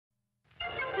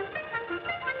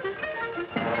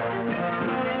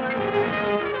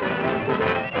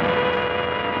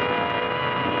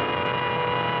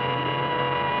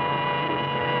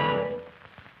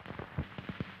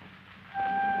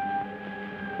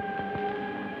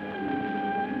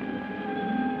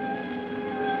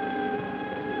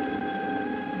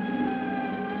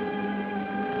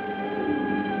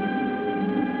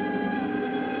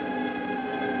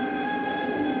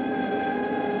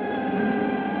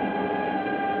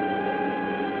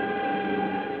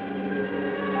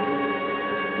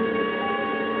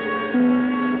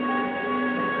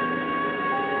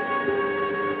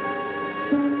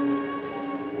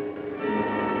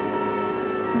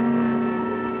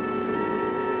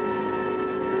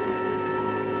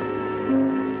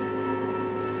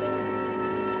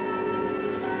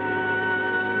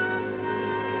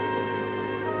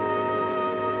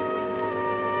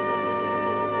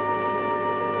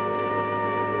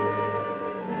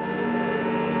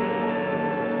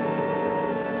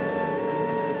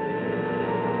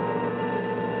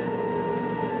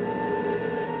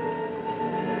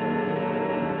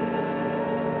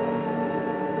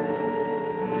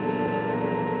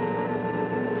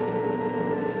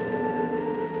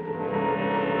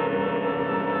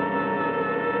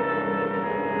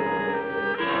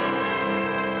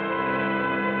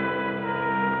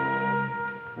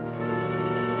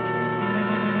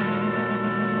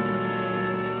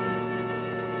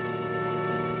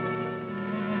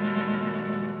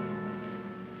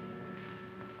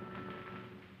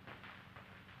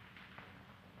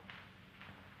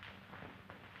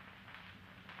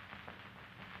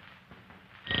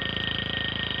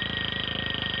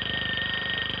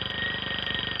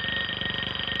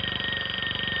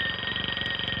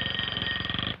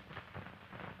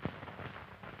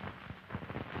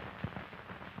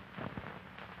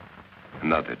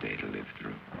Another day to live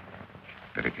through.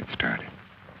 Better get started.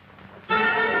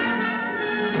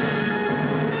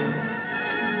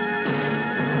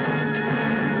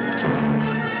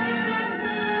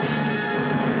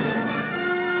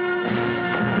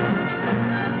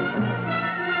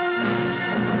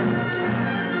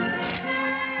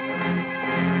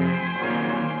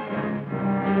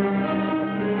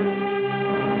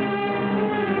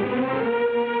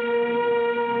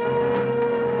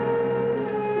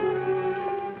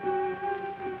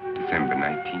 December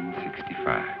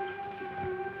 1965.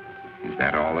 Is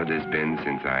that all it has been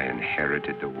since I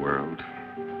inherited the world?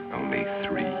 Only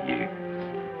 3 years.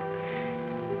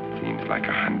 Seems like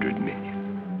 100 million.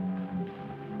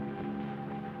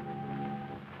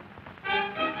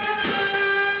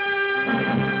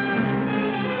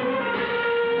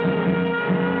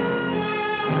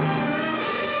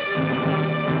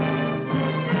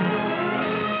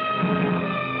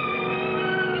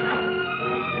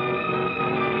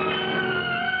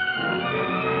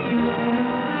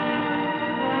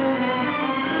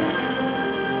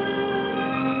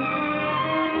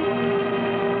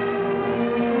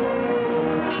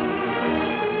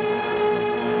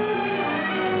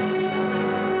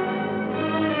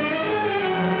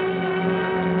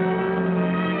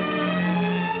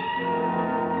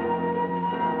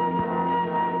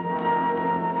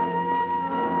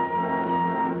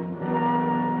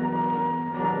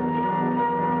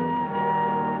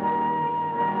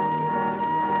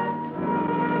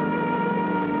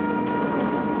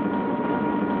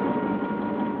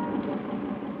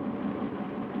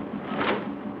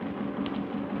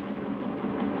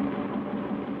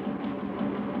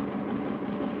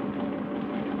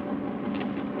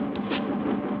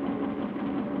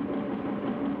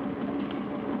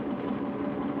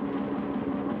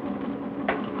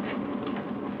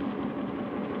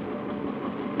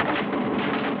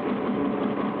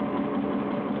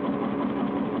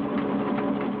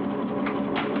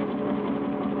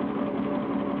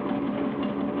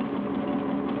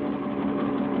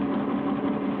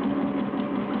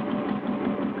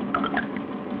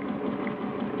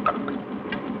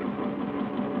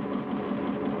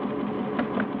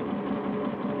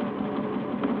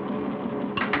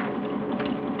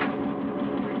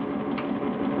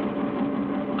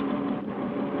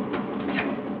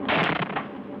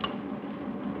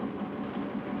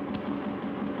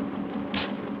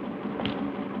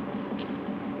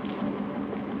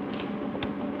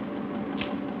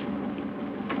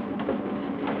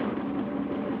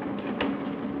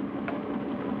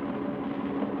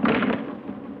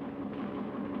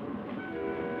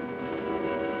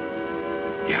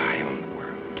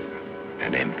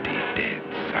 An empty, dead,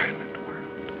 silent world.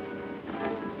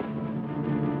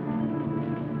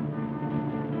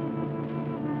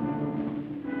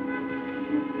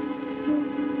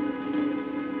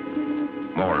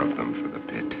 More of them for the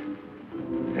pit.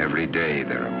 Every day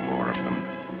there are more of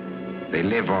them. They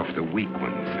live off the weak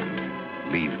ones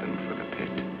and leave them for the pit.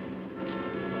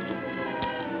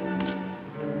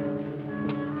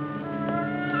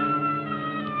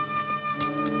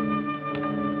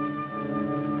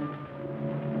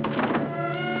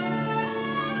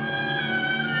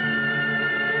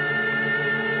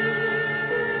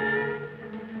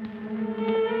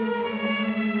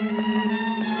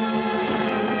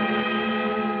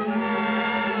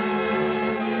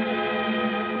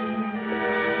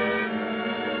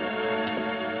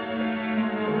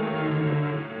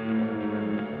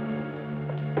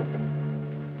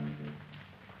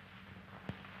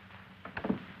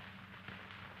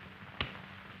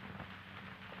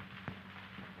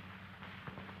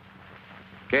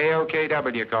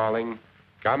 KOKW calling.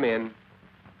 Come in.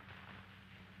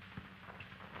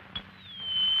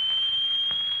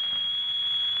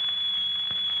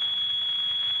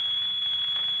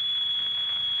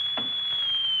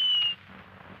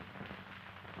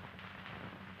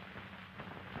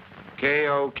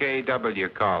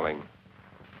 KOKW calling.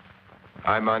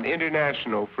 I'm on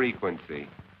international frequency.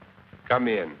 Come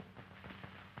in.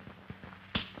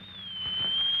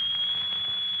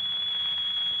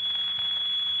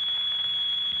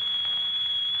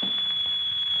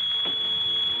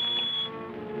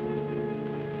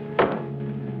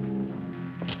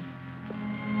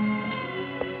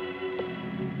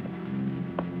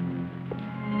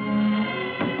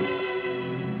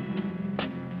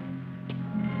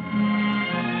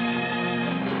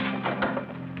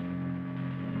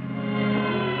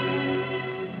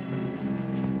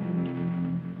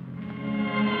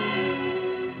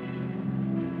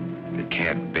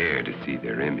 Can't bear to see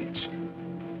their image.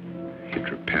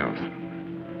 It repels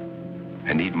them.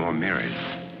 I need more mirrors.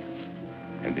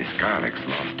 And this garlic's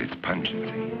lost its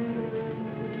pungency.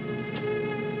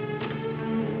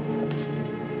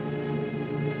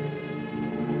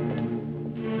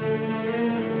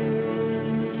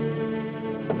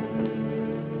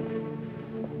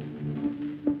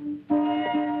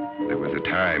 There was a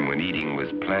time when eating was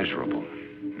pleasurable.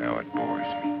 Now it bores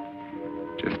me.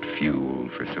 Just fuel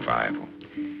for survival.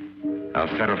 I'll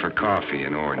settle for coffee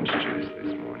and orange juice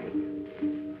this morning.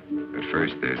 But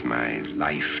first, there's my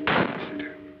life to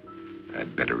consider.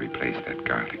 I'd better replace that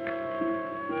garlic.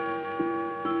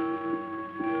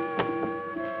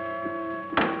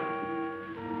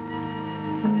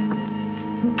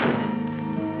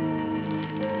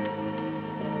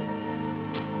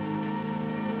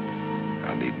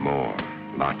 I'll need more,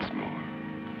 lots more.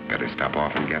 Better stop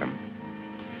off and get them.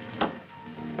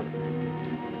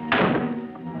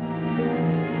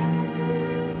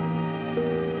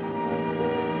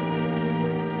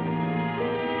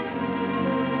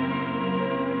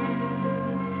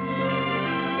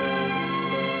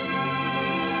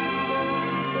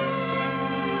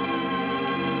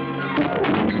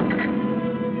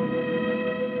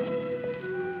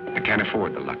 I can't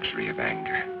afford the luxury of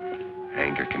anger.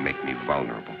 Anger can make me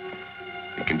vulnerable.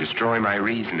 It can destroy my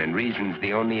reason, and reason's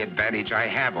the only advantage I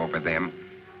have over them.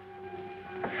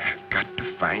 I've got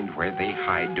to find where they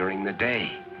hide during the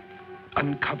day.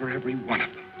 Uncover every one of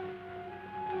them.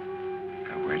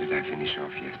 Now, where did I finish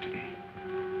off yesterday?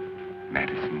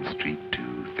 Madison Street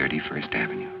to 31st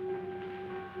Avenue.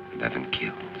 11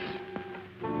 kills.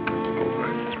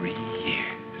 Over 3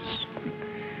 years.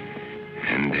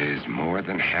 And there's more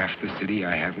than half the city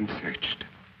I haven't searched.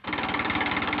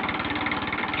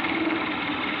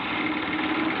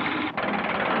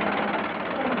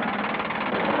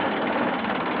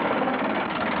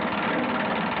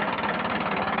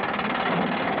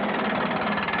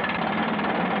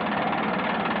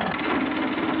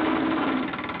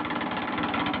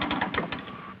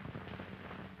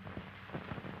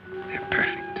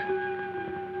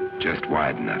 Just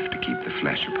wide enough to keep the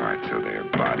flesh apart so their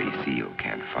body seal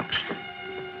can't function.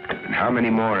 And how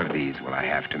many more of these will I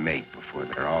have to make before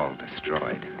they're all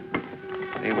destroyed?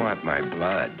 They want my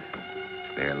blood.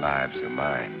 Their lives are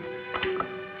mine.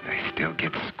 And I still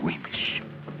get squeamish.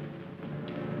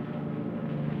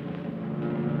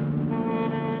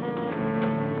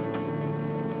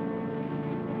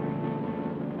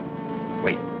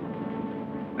 Wait.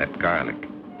 That garlic.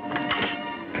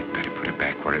 I'd better put it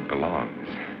back where it belongs.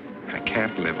 I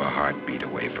can't live a heartbeat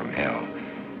away from hell.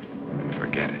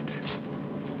 Forget it.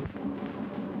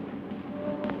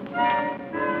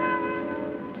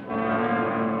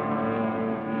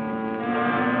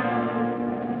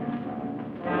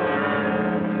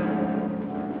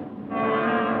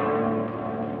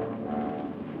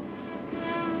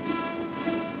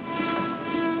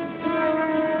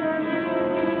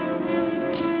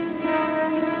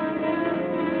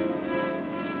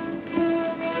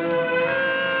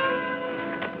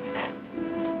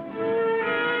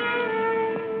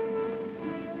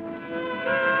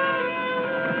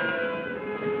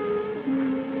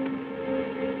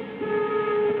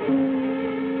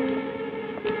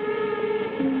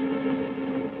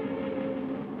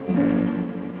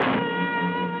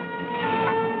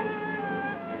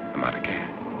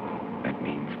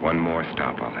 One more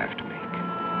stop I'll have to make.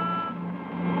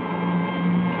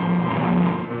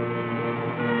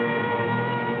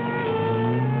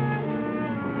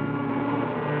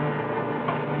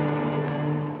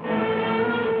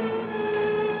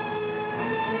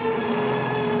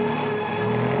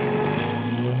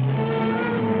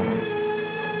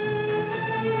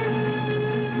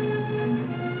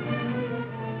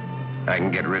 I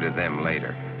can get rid of them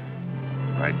later.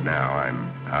 Right now, I'm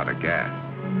out of gas.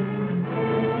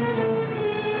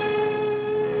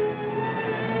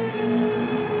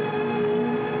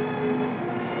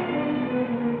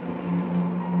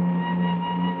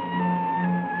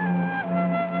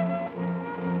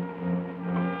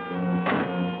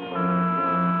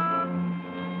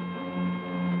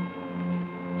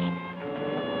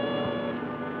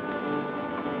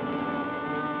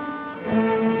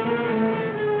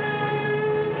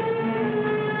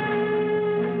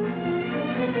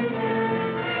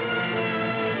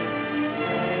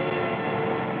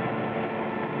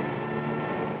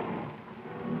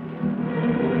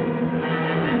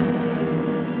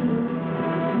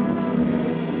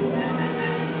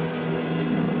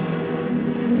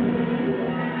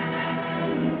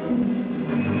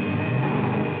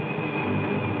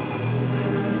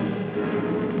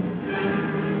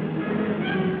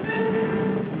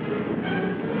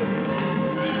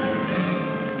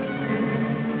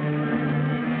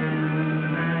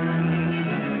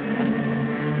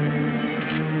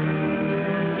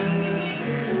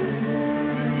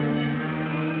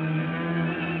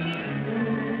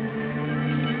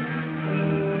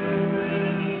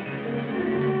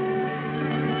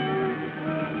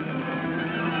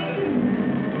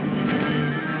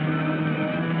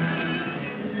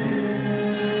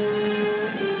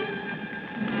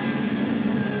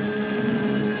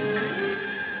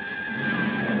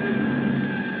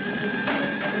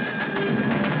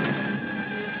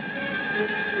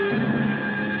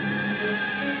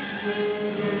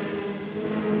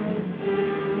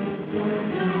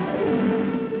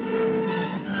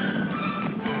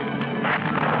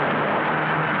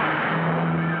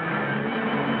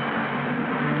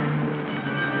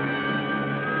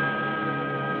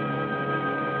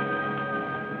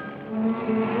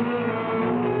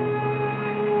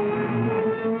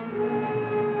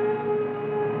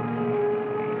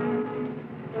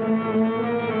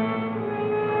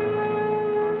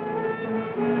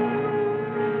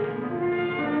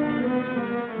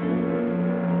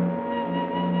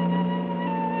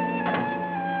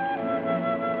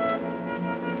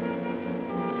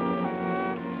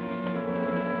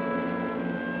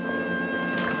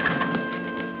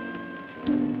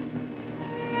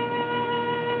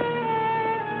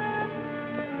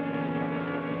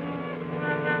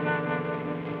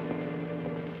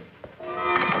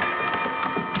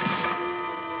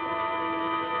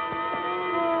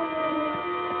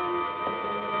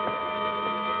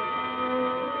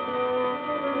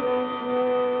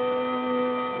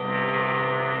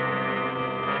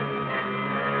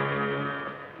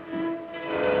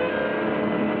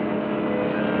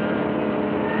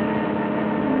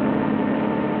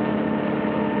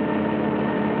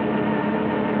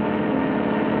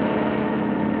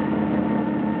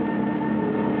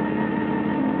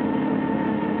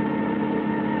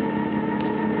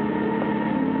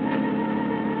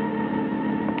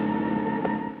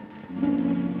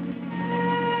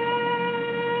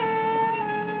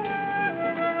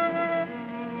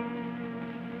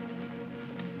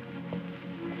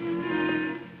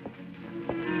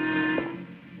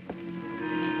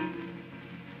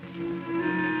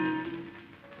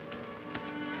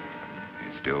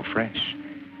 Still fresh.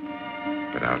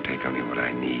 But I'll take only what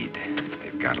I need.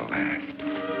 They've got to last.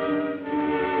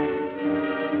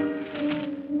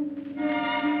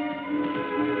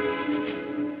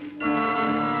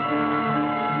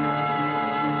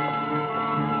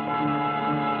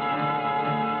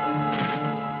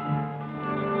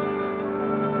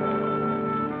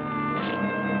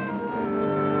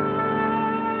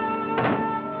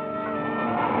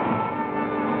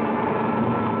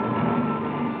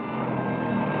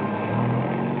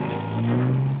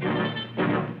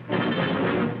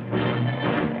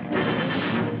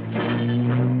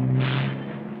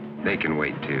 They can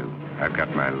wait, too. I've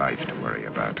got my life to worry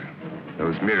about.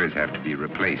 Those mirrors have to be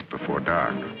replaced before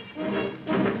dark.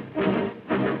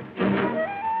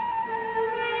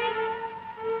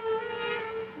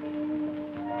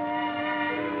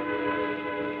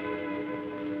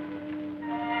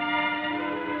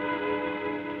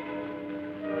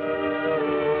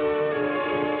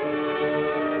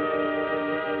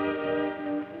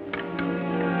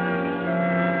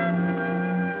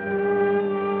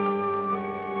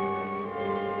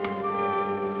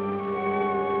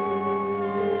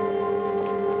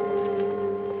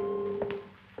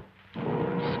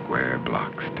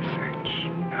 Blocks to search.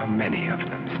 How many of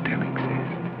them still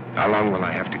exist? How long will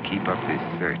I have to keep up this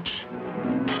search?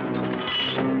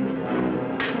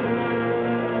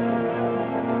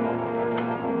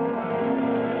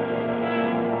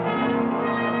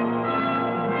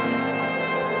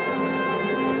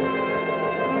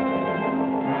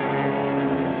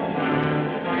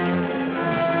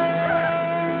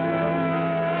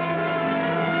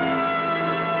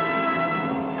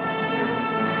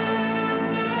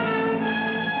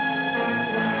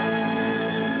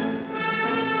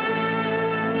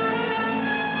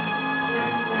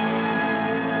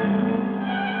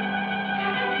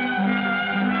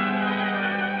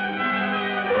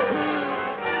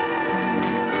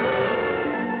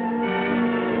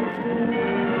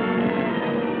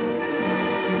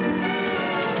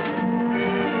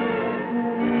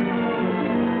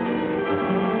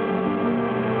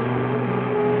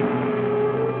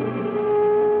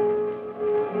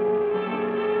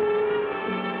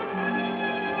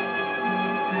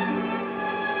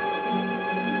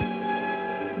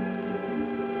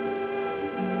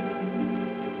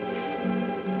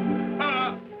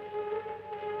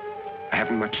 I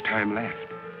haven't much time left.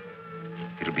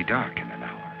 It'll be dark in an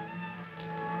hour.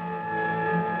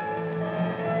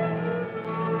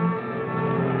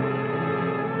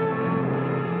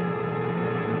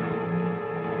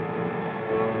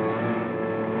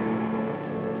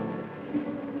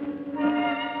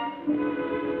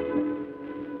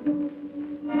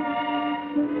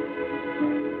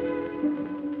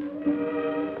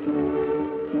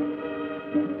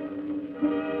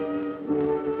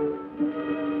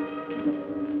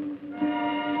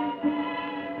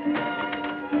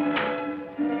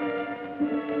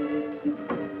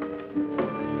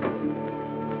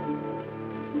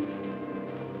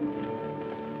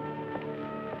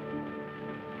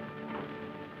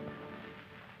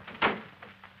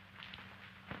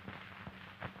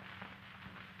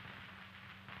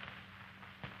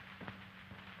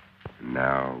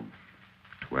 Now,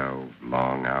 12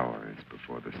 long hours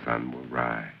before the sun will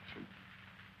rise. And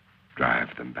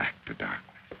drive them back to darkness.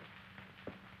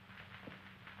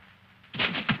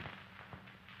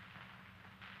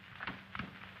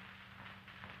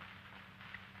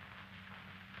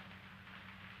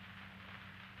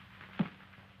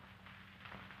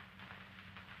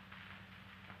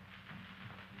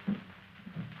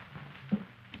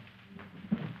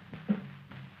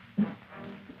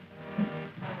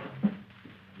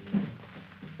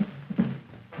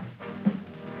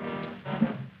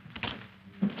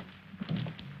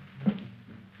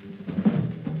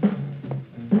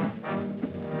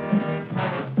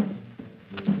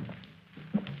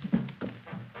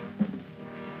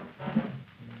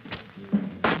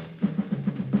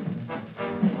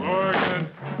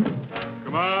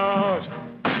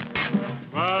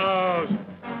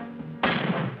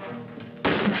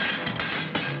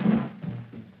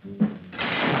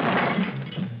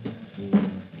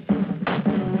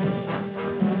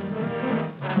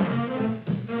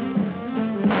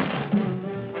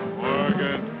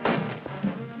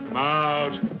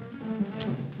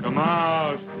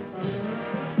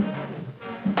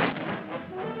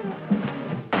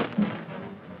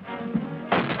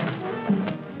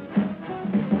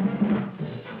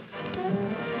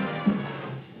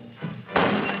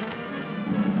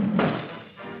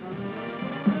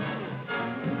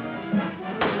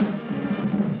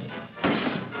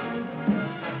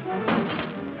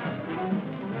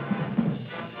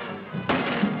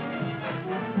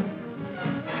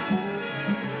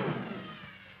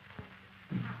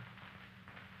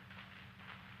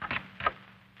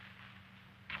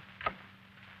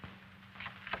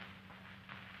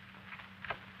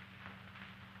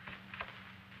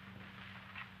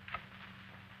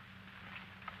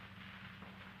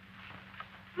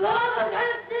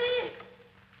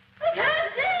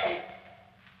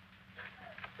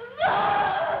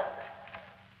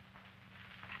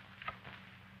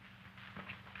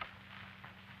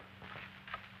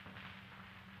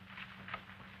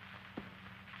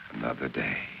 Another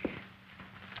day.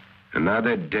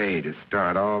 Another day to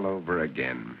start all over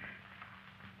again.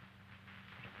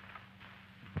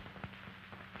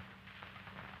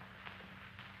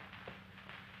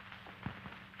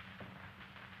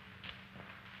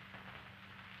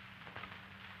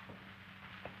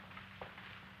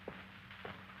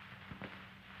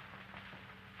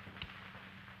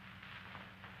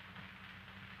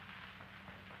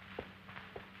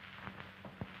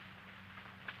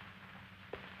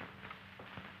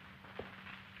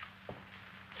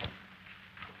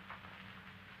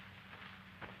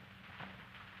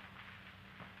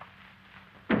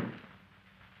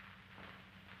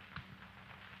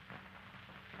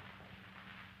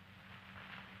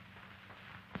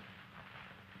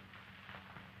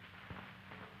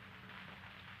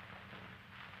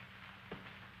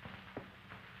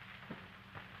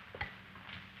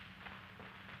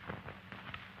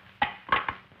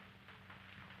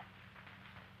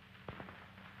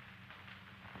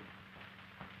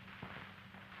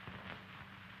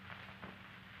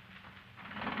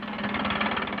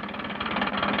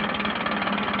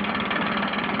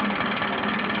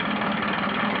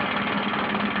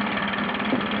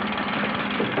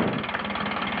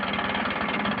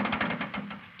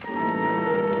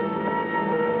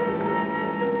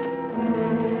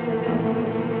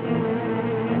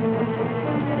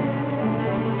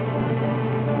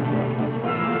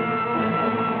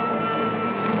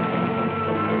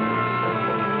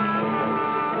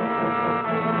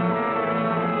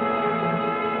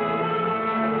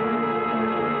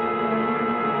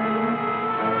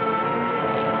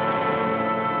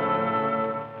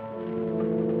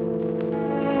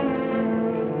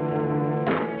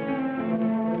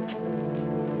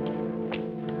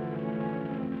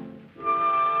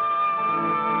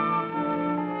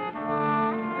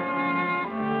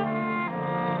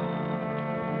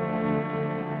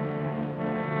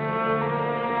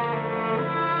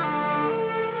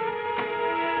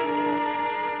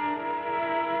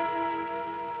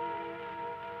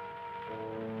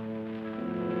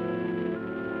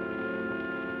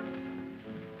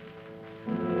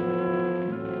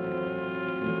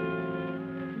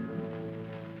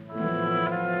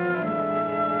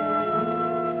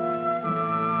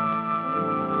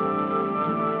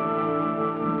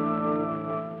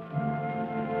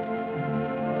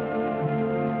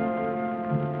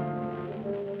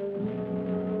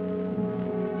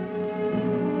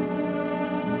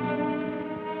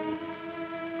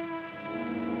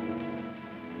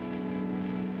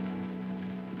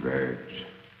 Birds.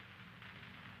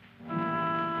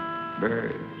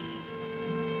 Birds.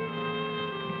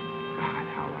 God,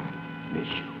 how I miss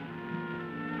you.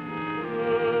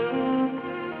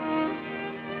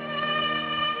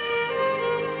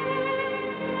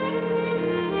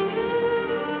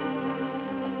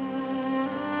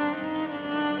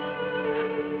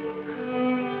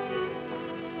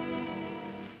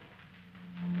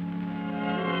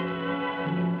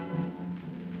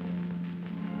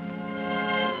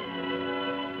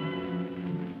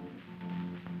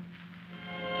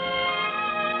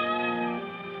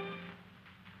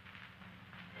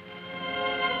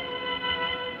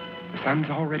 sun's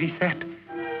already set.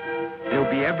 They'll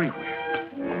be everywhere.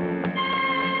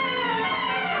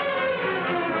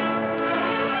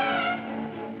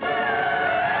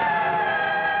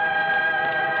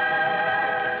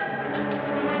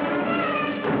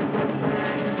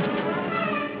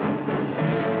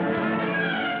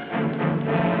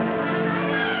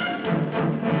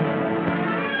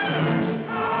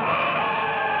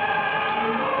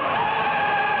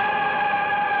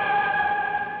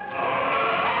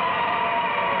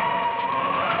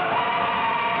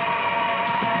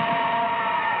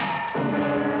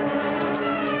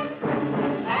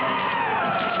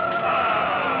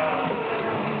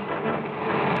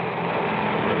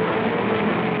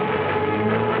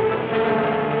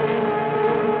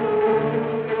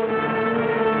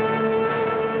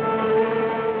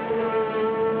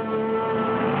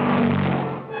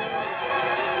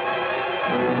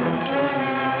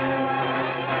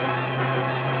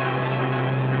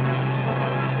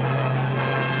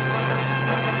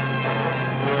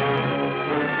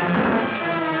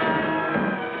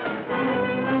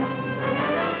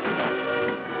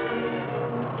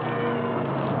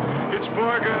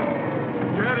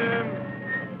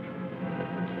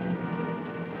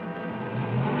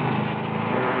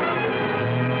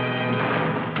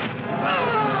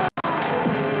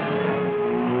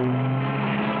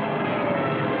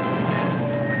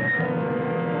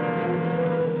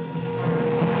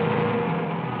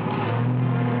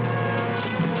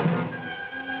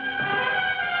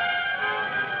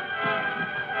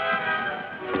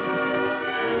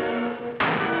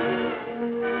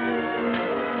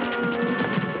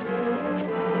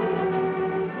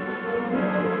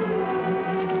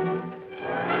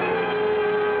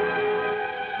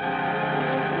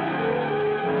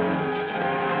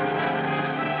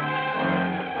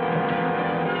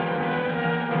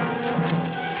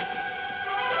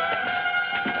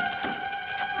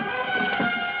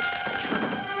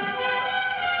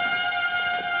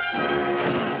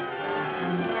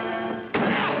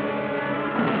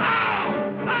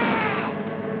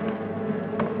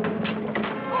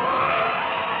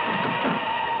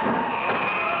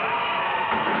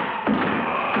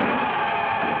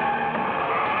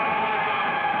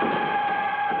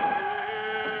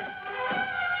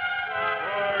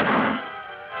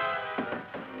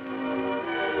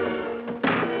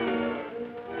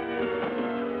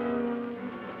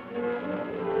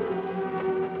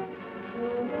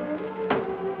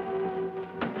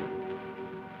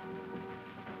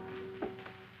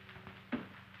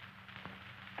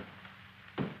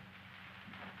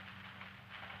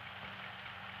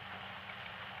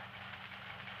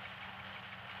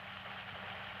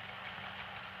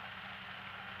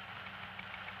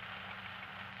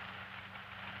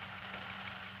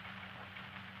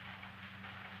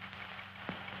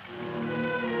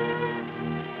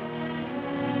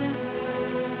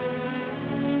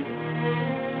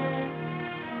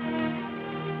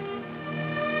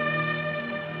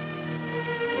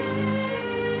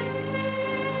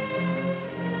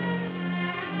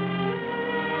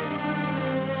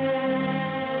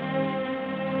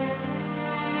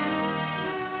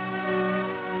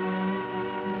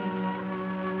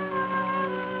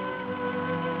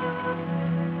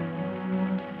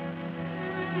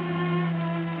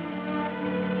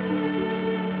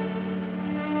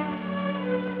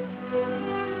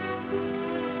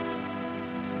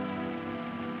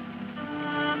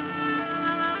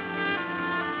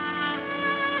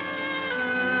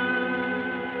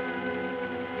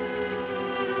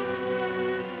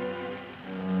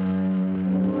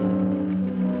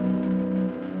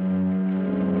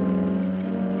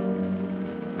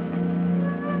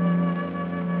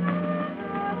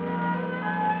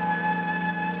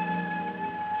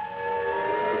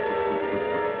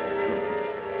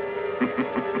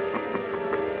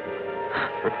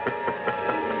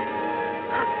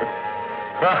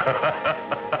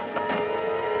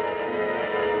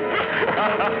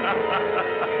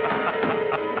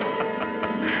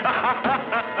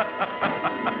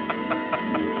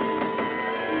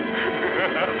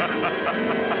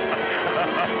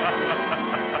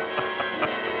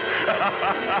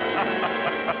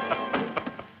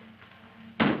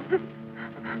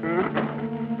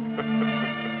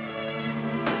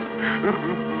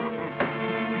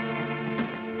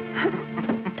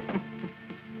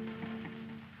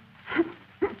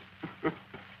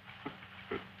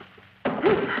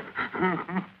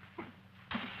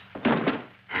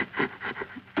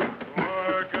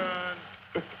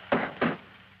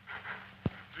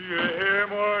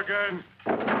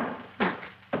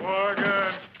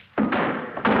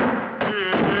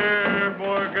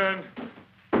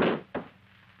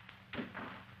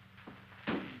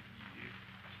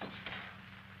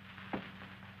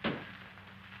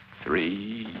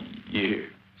 3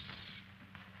 years.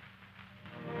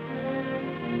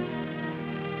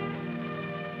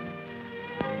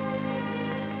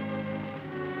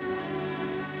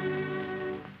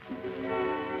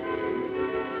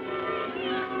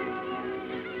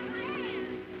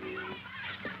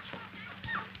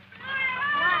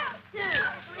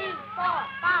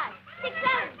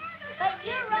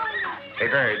 Hey,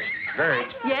 Verge. Verge.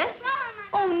 Yes?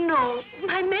 Oh, no.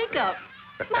 My makeup.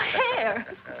 My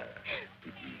hair.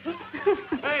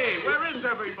 Hey, where is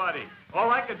everybody?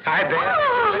 All I can see... Hi, Ben.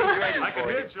 Oh. I can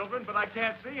hear children, but I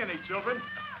can't see any children.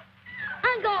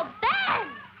 Uncle Ben!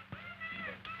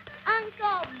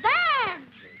 Uncle Ben!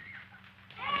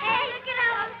 Hey, look at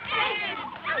our Uncle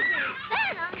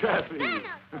Ben, Kathy. Ben,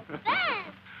 Uncle Ben!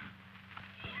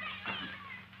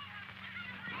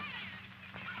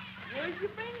 Where'd you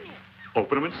bring me?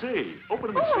 Open them and see.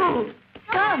 Open them and Oh, see.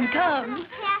 come. Kathy.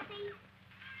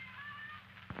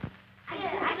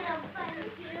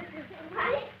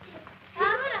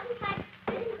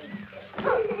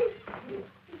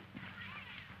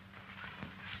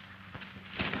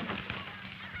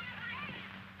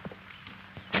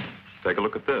 Take a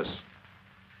look at this.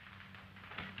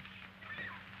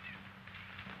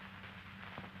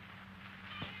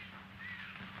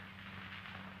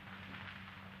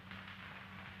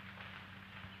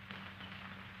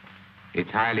 It's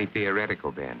highly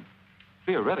theoretical, Ben.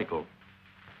 Theoretical.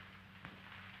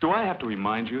 Do I have to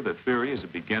remind you that theory is the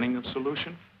beginning of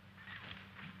solution?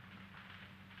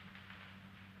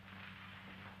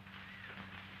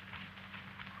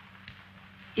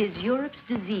 Is Europe's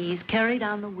disease carried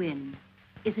on the wind?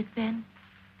 Is it, Ben?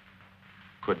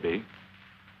 Could be.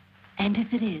 And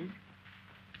if it is,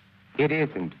 It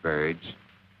isn't, Verge.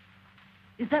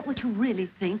 is that what you really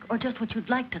think, or just what you'd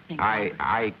like to think? Robert?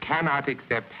 I cannot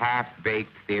accept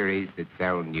half-baked theories that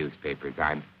sell newspapers.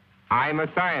 I'm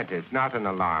a scientist, not an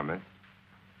alarmist.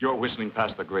 You're whistling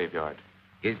past the graveyard.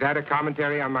 Is that a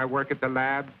commentary on my work at the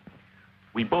lab?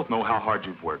 We both know how hard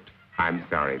you've worked. I'm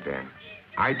sorry, Ben.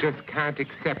 I just can't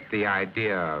accept the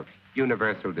idea of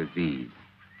universal disease.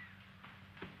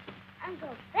 Uncle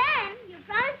Ben, you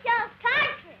promised your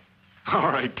country. All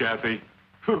right, Kathy.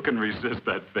 Who can resist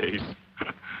that face?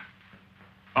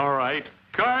 All right.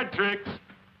 Card tricks.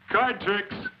 Card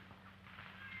tricks.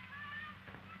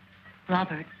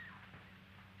 Robert,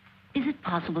 is it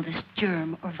possible this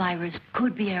germ or virus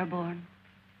could be airborne?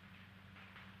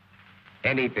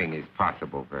 Anything is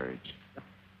possible, Verge.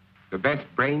 The best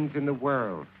brains in the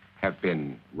world have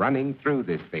been running through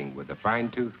this thing with a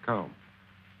fine-tooth comb.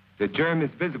 The germ is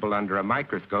visible under a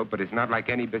microscope, but it's not like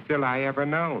any bacilli ever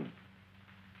known.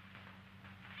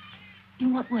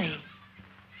 In what way?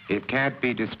 It can't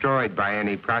be destroyed by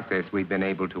any process we've been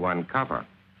able to uncover.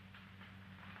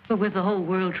 But with the whole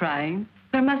world trying,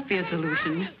 there must be a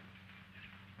solution.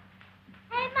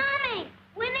 Hey, Mommy,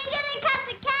 when are you going to cut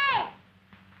the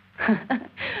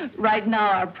cake? Right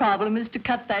now, our problem is to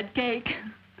cut that cake.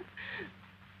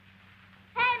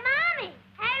 Hey, Mommy!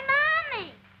 Hey,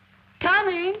 Mommy!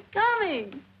 Coming,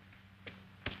 coming.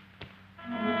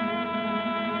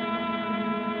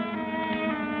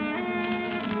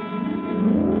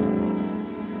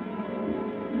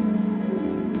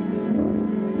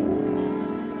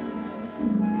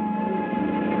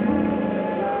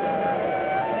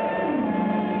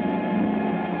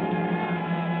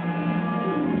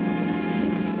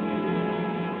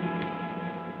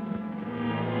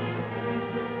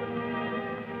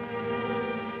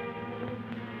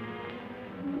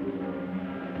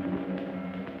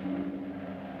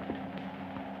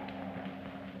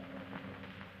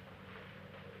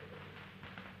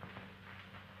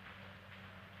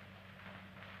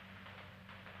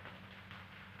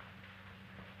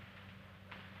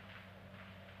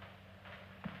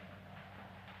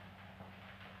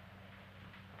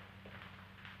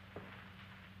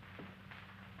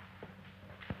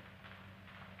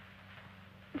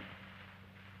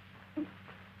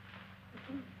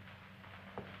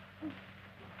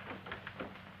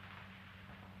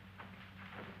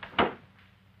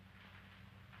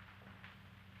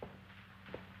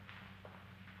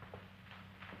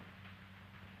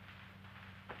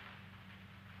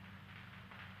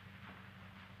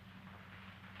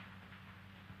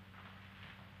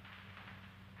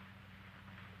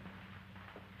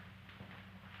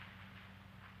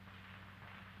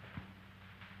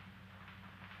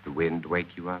 The wind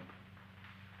wake you up?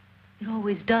 It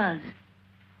always does.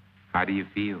 How do you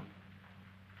feel?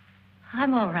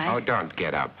 I'm all right. Oh, don't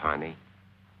get up, honey.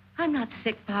 I'm not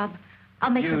sick, Bob.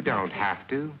 I'll make You don't have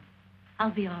to.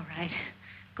 I'll be all right.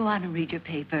 Go on and read your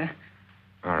paper.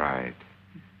 All right.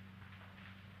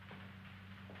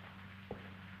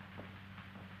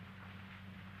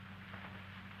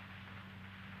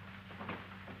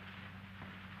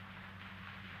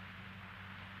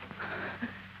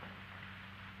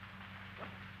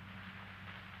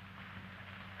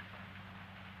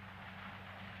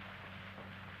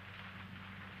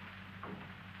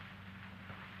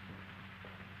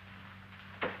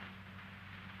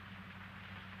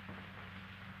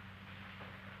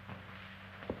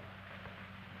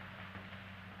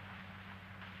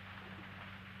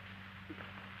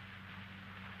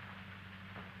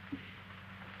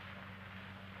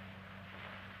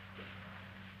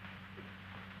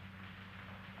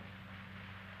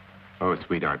 Oh,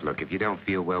 sweetheart, look, if you don't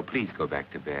feel well, please go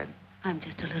back to bed. I'm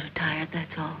just a little tired,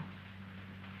 that's all.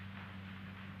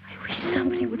 I wish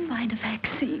somebody would find a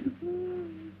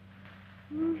vaccine.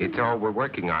 It's all we're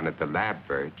working on at the lab,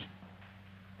 Virg.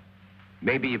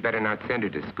 Maybe you better not send her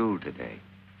to school today.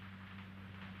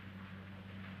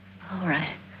 All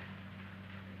right.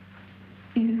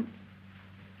 You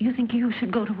think you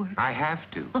should go to work? I have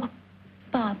to. Oh,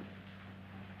 Bob.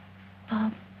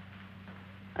 Bob,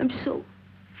 I'm so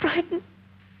frightened.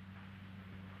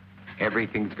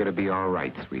 Everything's going to be all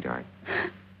right, sweetheart.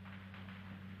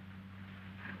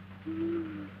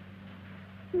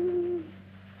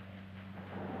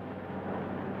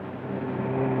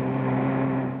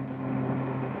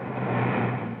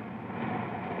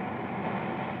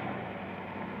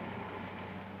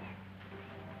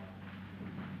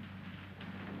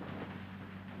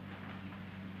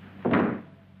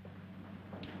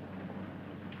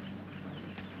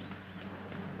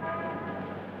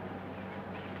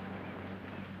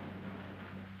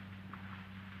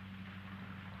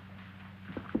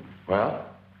 Well,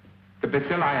 The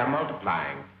bacilli are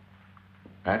multiplying.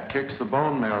 that kicks the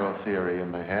bone marrow theory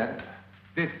in the head.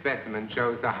 This specimen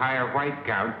shows a higher white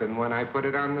count than when I put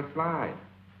it on the slide.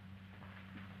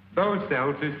 Those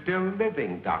cells are still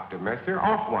living, Dr. Mercer,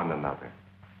 off one another.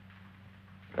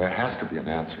 There has to be an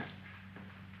answer.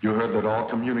 You heard that all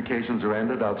communications are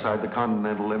ended outside the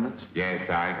continental limits? Yes,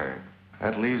 I heard.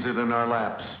 That leaves it in our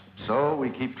laps. So we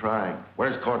keep trying.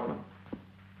 Where's Cortman?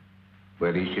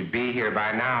 Well, he should be here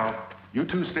by now. You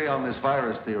two stay on this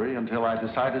virus theory until I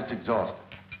decide it's exhausted.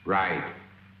 Right.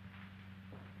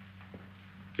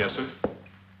 Yes, sir?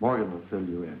 Morgan will fill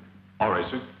you in. All right,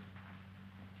 sir.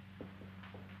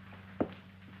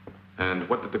 And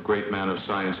what did the great man of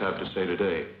science have to say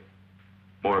today?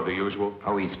 More of the usual?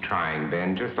 Oh, he's trying,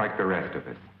 Ben, just like the rest of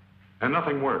us. And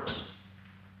nothing works.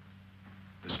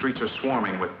 The streets are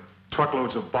swarming with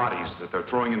truckloads of bodies that they're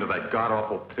throwing into that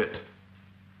god-awful pit.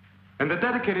 And the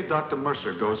dedicated Dr.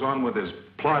 Mercer goes on with his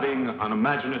plodding,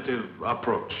 unimaginative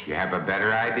approach. You have a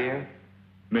better idea?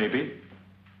 Maybe.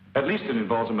 At least it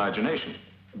involves imagination.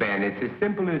 Ben, it's as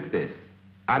simple as this.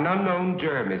 An unknown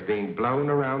germ is being blown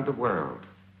around the world.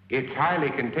 It's highly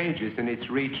contagious and it's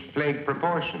reached plague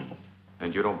proportions.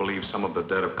 And you don't believe some of the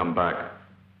dead have come back?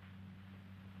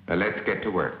 Now, let's get to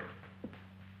work.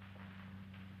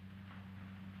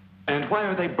 And why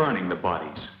are they burning the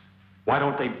bodies? Why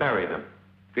don't they bury them?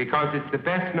 Because it's the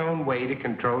best known way to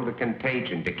control the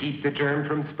contagion, to keep the germ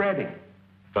from spreading.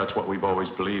 That's what we've always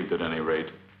believed, at any rate.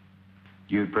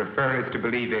 You'd prefer us to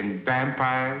believe in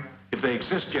vampires? If they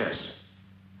exist, yes.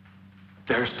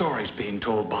 There are stories being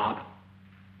told, Bob.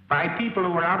 By people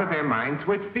who are out of their minds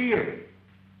with fear.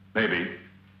 Maybe.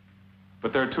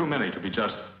 But there are too many to be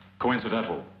just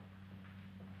coincidental.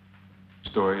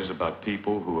 Stories about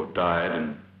people who have died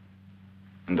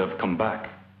and have come back.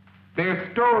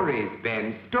 They're stories,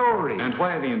 Ben, stories. And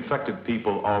why are the infected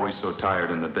people always so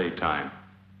tired in the daytime?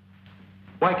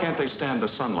 Why can't they stand the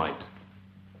sunlight?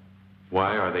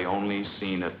 Why are they only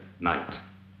seen at night?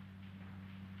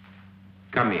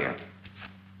 Come here.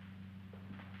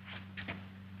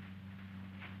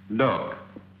 Look.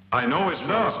 I know his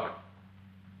Look.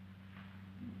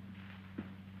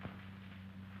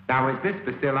 Now, is this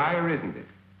bacilli or isn't it?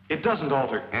 It doesn't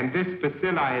alter. And this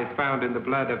bacilli is found in the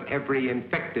blood of every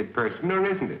infected person, or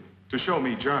isn't it? To show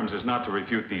me germs is not to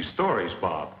refute these stories,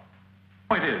 Bob.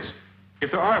 Point is,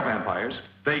 if there are vampires,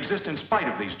 they exist in spite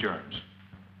of these germs.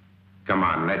 Come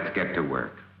on, let's get to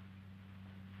work.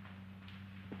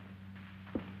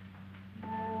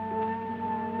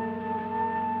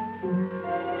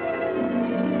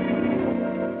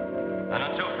 And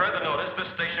until further notice, this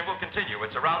station will continue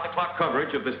its around-the-clock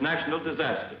coverage of this national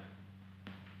disaster.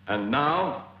 And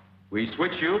now, we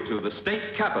switch you to the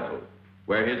state capitol,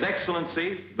 where His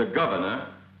Excellency, the Governor,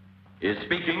 is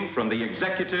speaking from the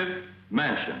Executive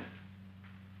Mansion.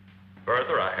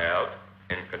 Further, I have,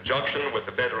 in conjunction with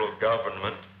the federal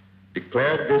government,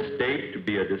 declared this state to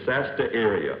be a disaster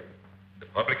area. The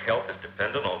public health is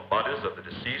dependent on bodies of the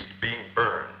deceased being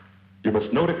burned. You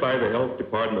must notify the health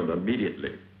department immediately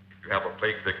if you have a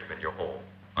plague victim in your home.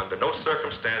 Under no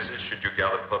circumstances should you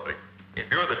gather public. In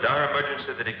view of the dire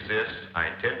emergency that exists, I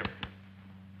intend to...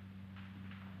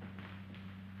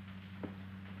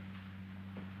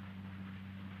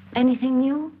 Anything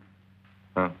new?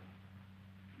 Huh?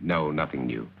 No, nothing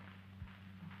new.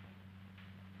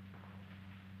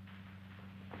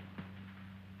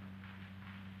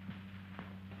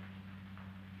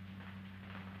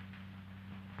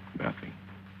 Nothing.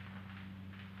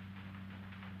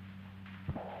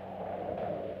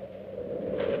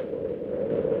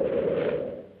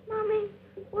 Mommy,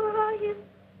 where are you?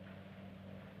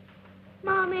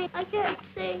 Mommy, I can't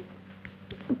see.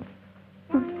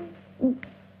 Mommy.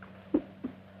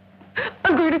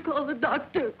 I'm going to call the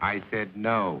doctor. I said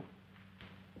no.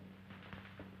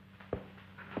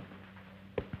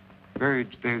 Virg,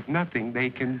 there's nothing they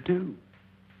can do.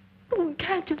 Oh, we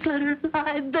can't just let her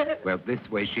lie there. Well, this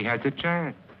way she has a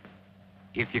chance.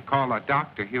 If you call a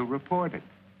doctor, he'll report it.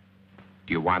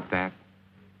 Do you want that?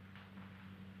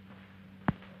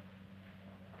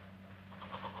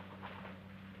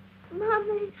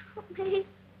 Mommy, help me.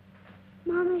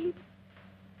 Mommy.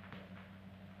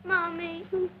 Mommy,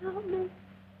 please help me.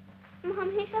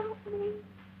 Mommy, help me.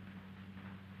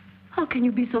 How can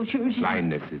you be so sure she...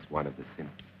 Blindness is one of the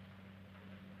symptoms.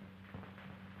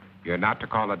 You're not to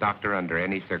call a doctor under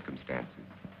any circumstances.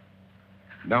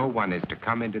 No one is to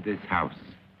come into this house.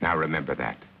 Now remember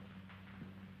that.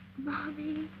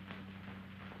 Mommy.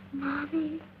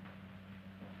 Mommy.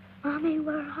 Mommy,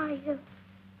 where are you?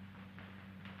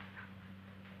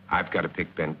 I've got to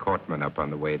pick Ben Cortman up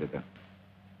on the way to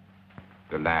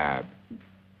the lab.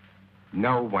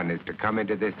 No one is to come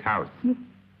into this house.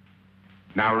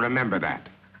 Now remember that.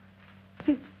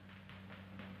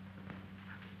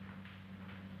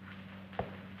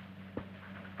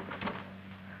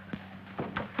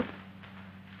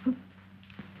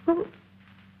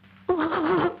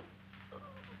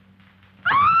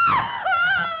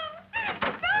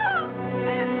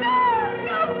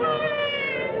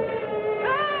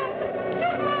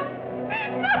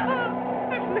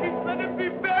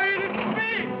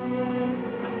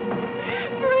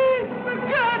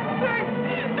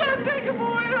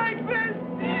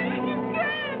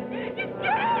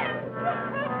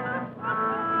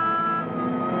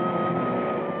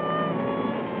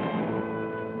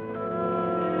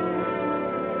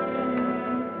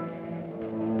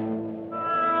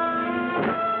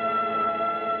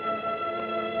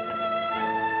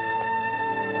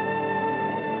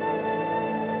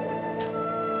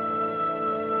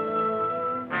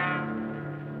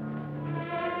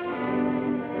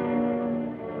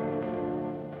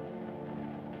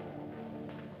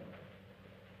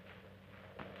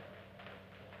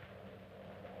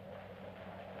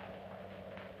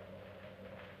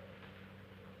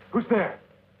 Who's there?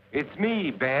 It's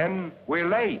me, Ben. We're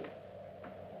late.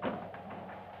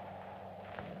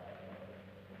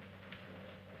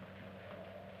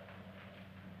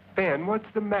 Ben, what's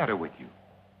the matter with you?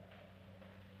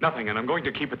 Nothing, and I'm going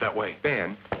to keep it that way.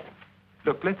 Ben,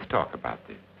 look, let's talk about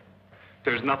this.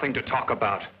 There's nothing to talk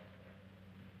about.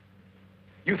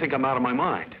 You think I'm out of my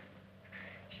mind.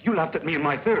 You laughed at me and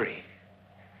my theory.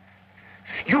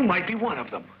 You might be one of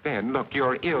them. Ben, look,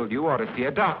 you're ill. You ought to see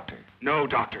a doctor. No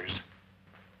doctors.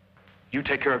 You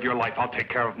take care of your life, I'll take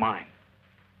care of mine.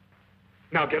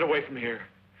 Now get away from here.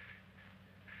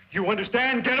 You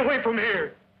understand? Get away from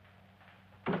here!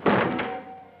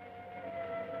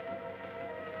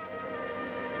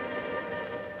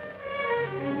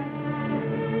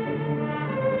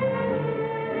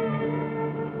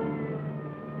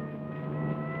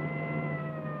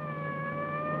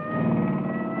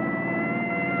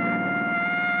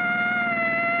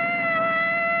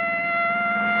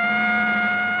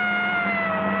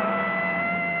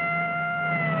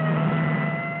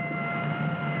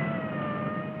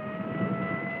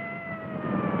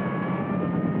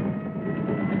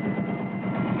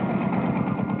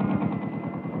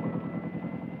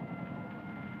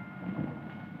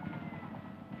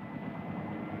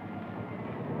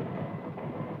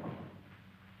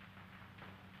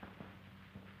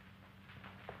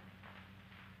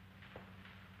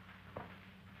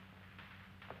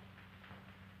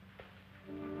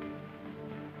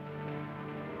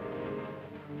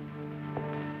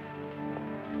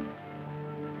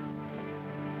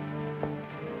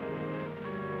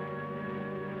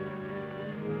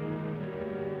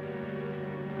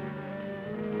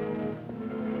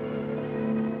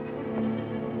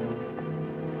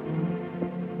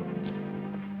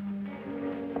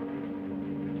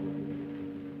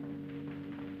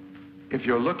 If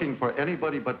you're looking for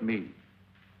anybody but me,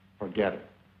 forget it.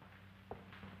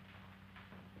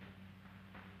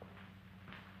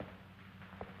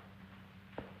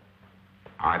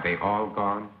 Are they all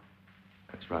gone?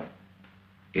 That's right.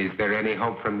 Is there any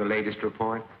hope from the latest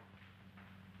report?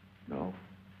 No,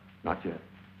 not yet.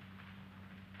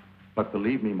 But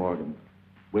believe me, Morgan,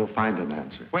 we'll find an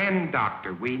answer. When,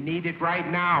 Doctor? We need it right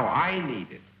now. I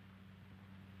need it.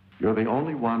 You're the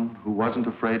only one who wasn't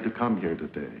afraid to come here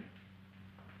today.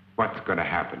 What's going to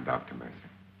happen, Dr. Mercer?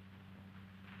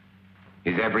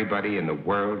 Is everybody in the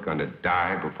world going to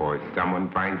die before someone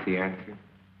finds the answer?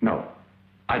 No,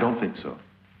 I don't think so.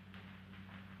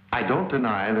 I don't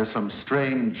deny there's some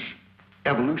strange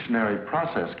evolutionary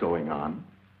process going on,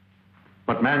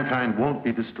 but mankind won't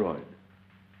be destroyed.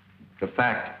 The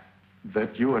fact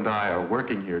that you and I are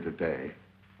working here today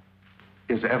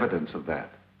is evidence of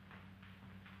that.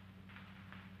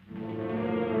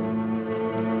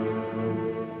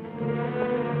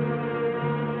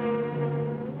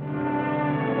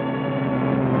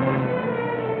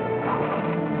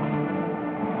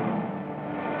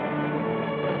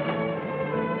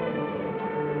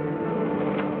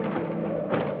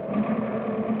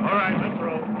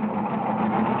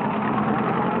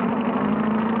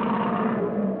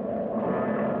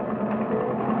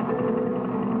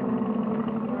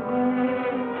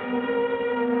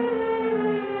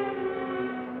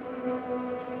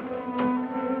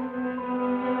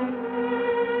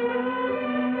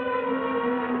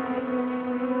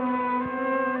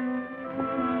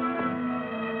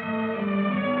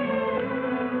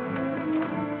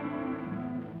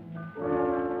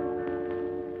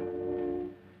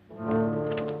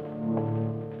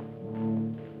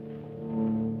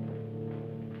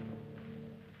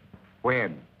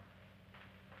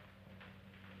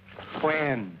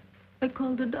 When? I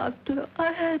called the doctor.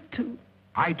 I had to.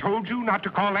 I told you not to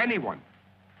call anyone.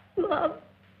 Mom,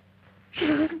 she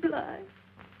was blind.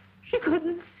 She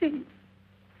couldn't see.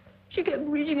 She kept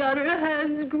reaching out her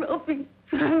hands, groping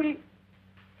for me.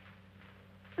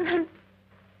 And then,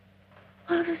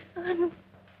 all of a sudden,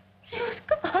 she was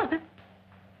gone.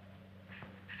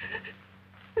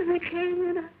 And they came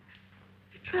and I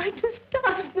tried to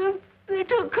stop them. They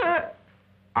took her.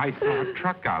 I saw a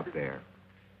truck out there.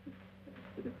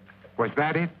 Was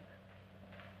that it?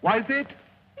 Was it?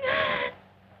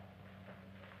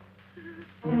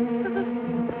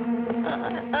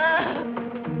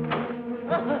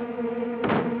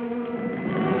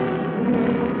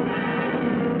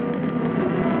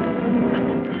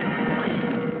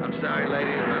 I'm sorry,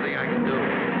 lady. There's nothing I can do.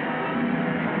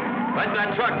 Let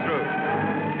that truck through.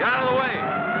 Get out of the way.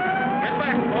 Get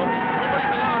back, folks.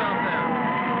 Nobody's allowed out there.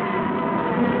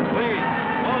 Please,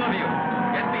 all of you,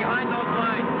 get behind those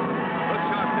lines. Look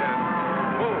sharp there.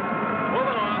 Move. Move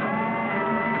along.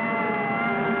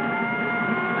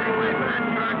 Make way for that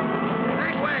truck.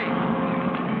 Make way.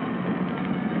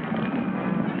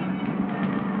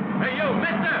 Hey, you,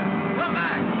 mister. Come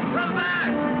back. Come back.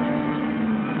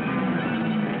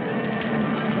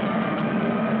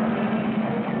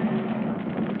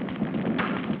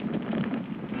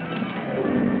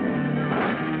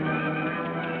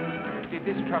 Did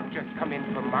this truck just come in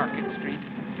from Market Street?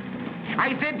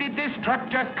 I said, did this truck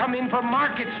just come in from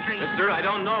Market Street? Mister, I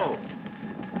don't know.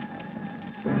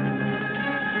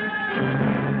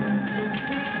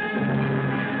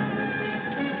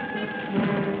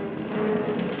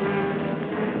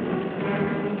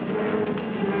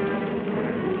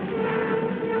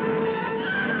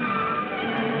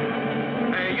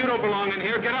 Hey, you don't belong in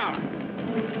here. Get out.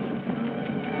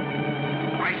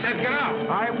 I said get out.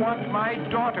 I want my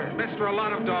daughter. Mister, a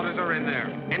lot of daughters are in there,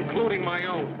 including my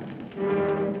own.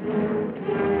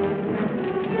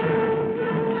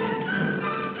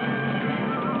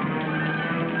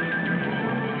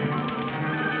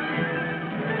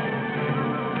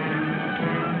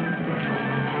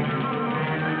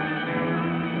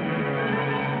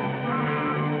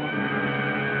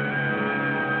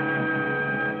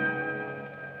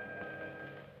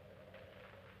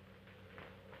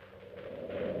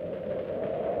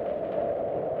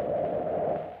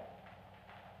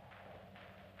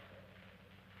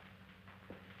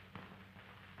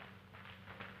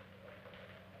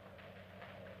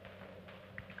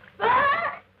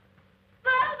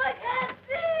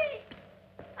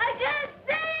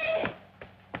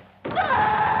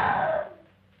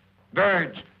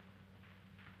 Verge.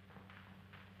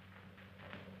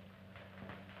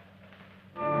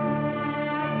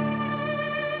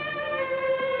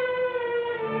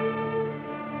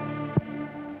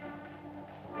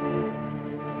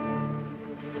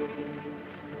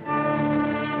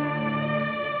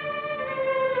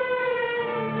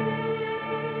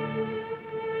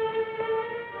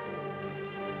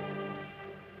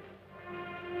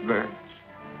 Verge.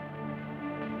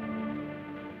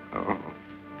 Oh.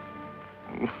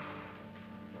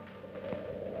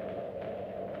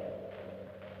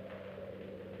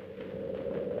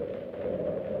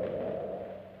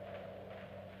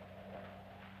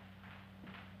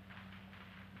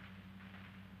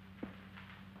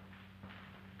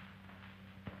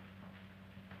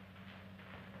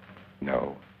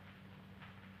 No.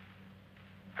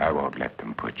 I won't let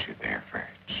them put you there, Verge.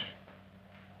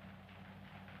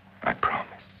 I promise.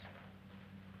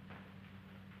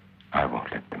 I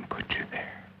won't let them put you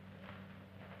there.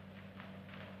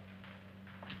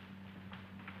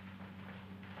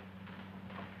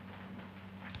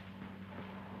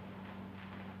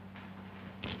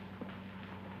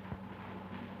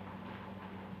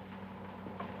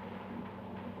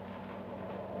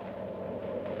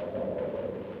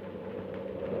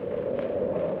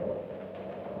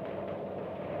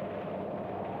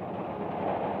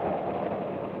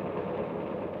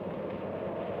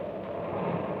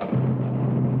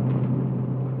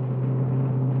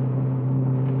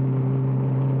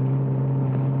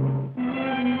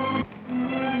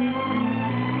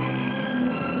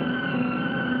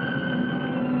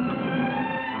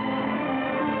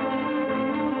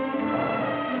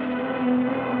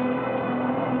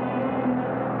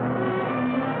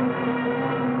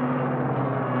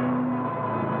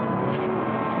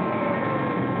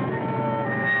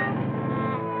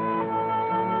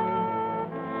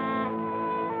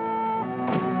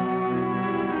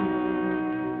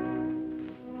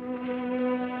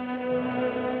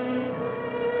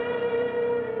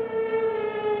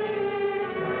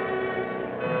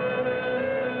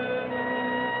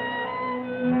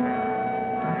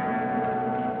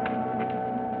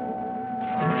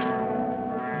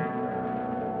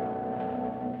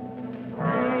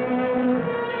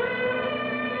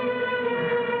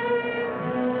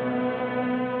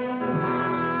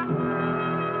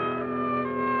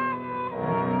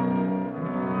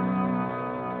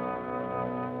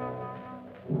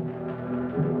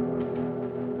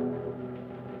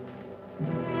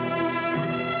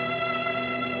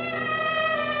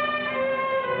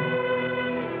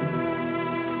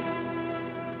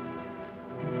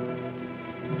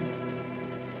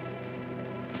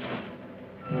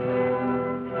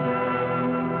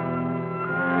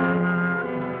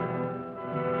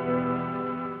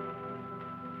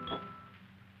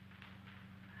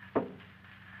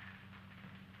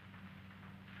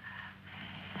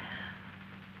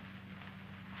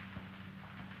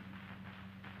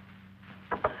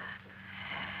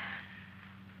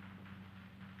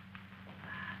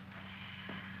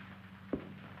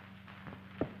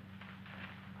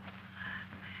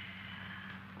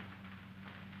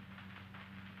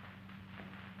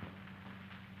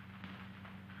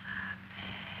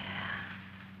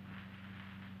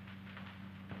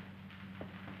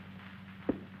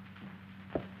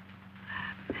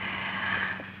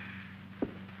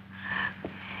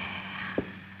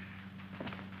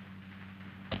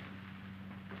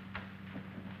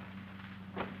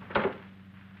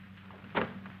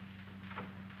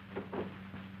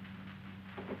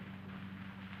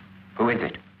 is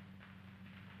it?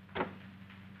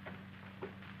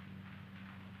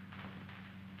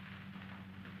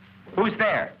 Who's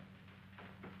there?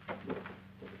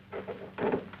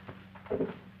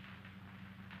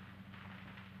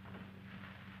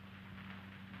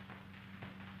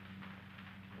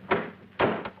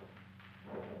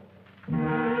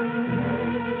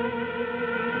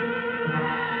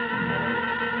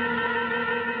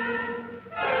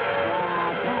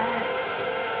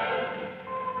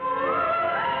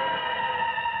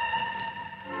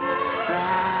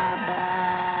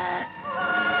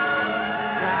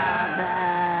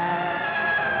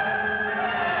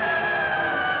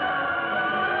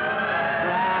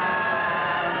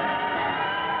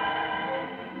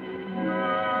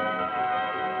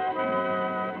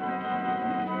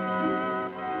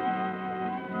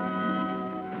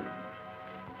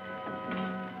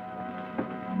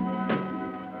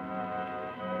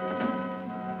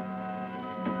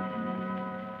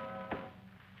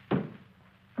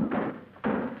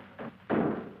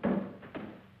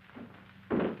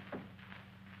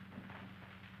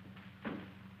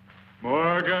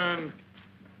 Morgan!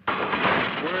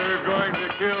 We're going to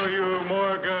kill you,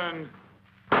 Morgan!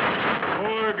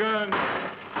 Morgan!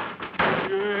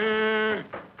 You hear?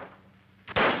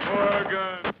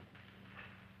 Morgan!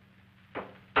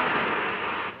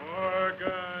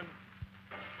 Morgan!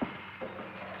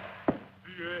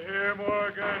 Do you hear,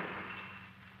 Morgan?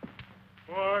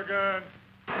 Morgan!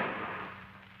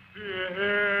 Do you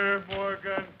hear,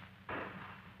 Morgan?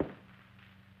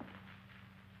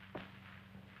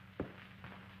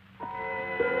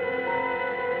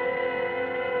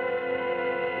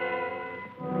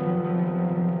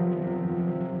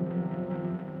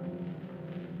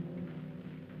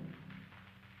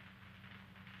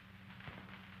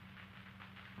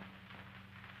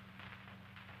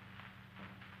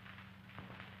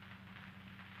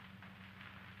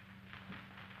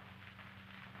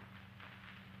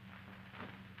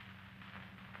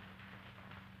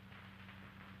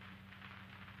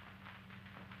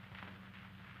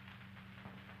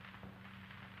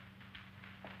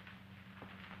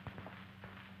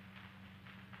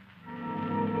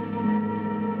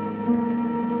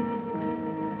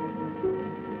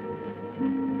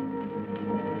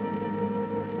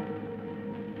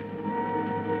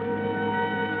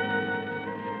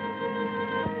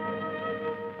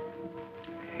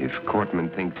 If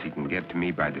Cortman thinks he can get to me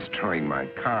by destroying my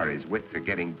car, his wits are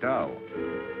getting dull.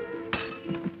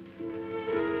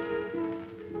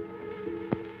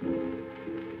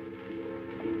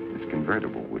 This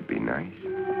convertible would be nice.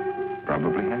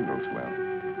 Probably handles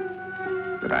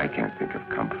well. But I can't think of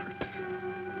comfort.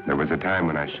 There was a time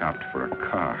when I shopped for a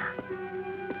car.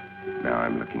 Now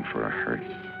I'm looking for a hearse.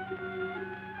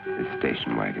 This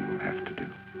station wagon will have to do.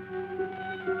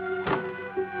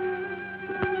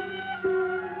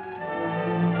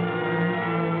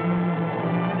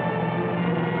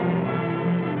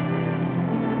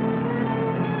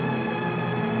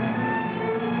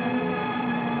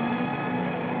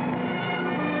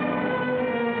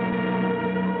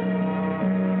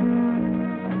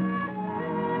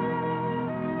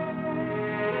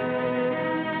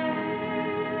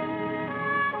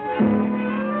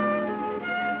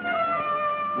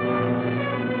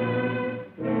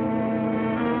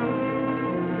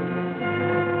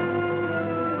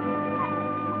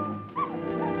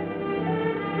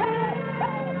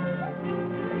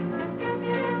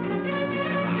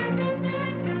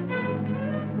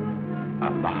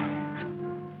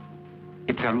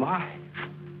 Alive.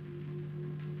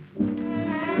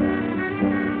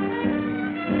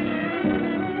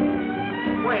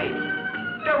 Wait!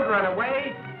 Don't run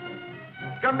away!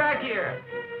 Come back here!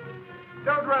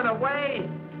 Don't run away!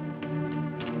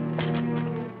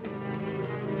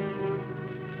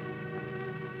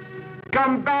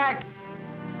 Come back!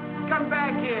 Come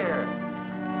back here!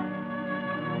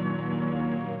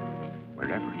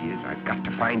 Wherever he is, I've got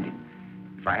to find him.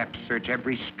 If I have to search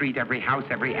every street, every house,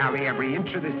 every alley, every inch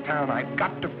of this town, I've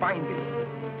got to find him.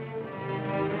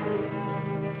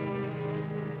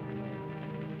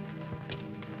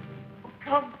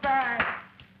 Come back!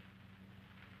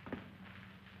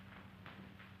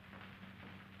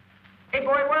 Hey, boy,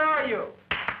 where are you?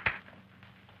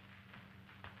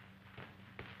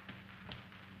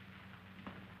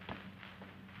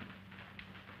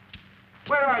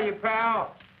 Where are you,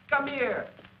 pal? Come here.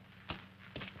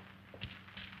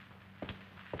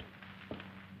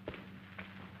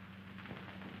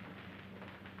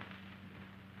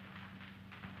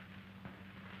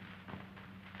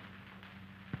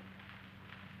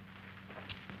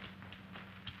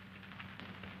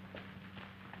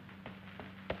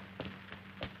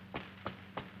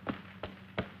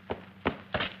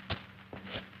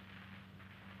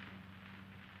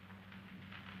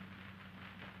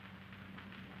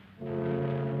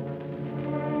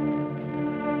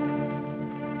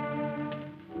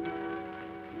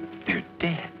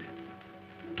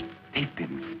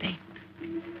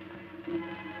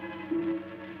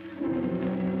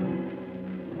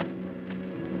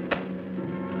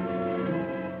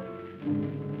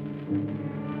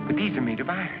 These are made of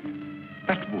iron,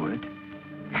 not wood,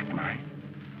 like mine.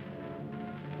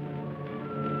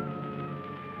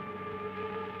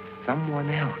 Someone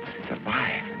else is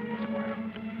alive in this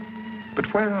world.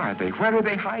 But where are they? Where are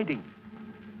they hiding?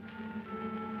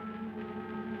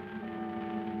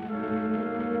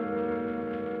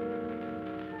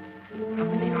 How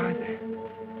many are there?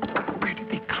 Where did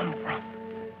they come from?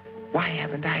 Why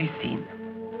haven't I seen them?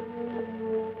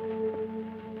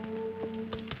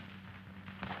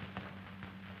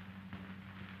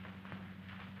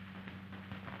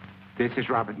 This is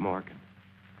Robert Morgan.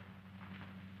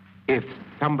 If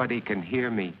somebody can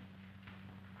hear me,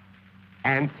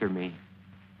 answer me.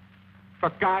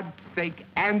 For God's sake,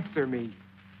 answer me.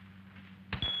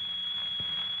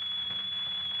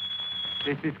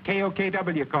 This is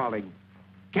KOKW calling.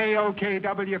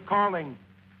 KOKW calling.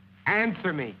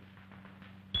 Answer me.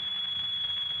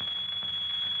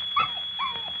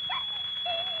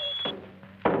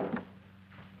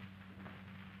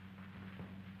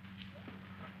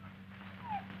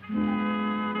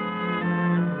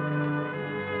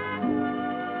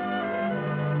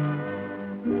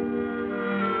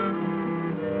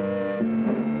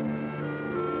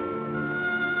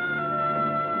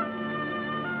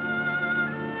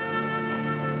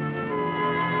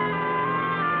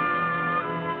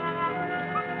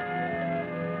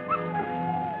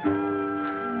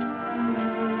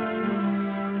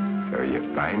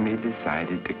 Finally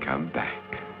decided to come back.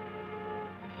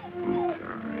 It's all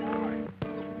right, boy.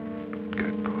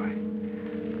 Good boy.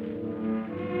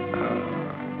 Oh,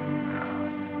 no.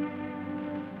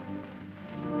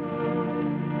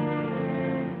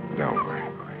 Don't worry,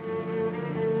 boy.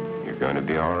 You're going to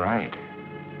be all right.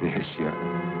 Yes, you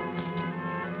are.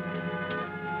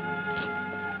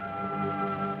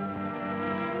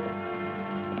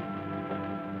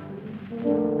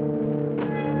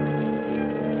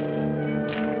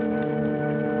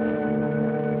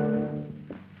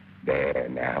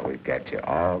 Now we've got you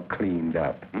all cleaned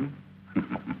up.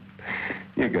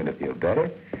 You're going to feel better.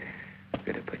 I'm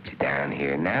going to put you down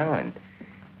here now, and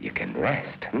you can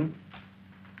rest.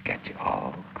 Got you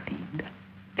all cleaned up.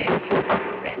 There you go.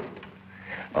 Rest.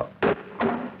 Oh.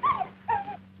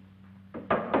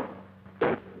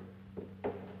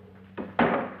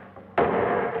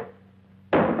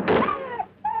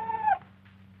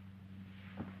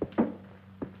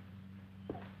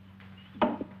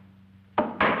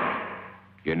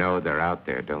 You know they're out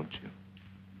there, don't you?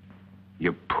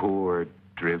 You poor,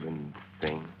 driven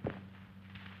thing.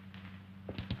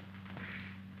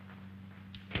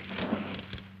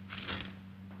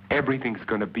 Everything's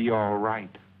going to be all right.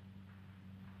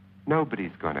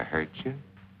 Nobody's going to hurt you.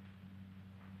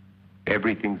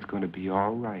 Everything's going to be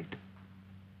all right.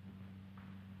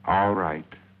 All right.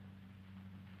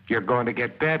 You're going to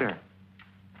get better.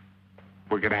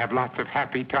 We're going to have lots of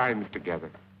happy times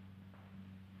together.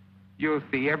 You'll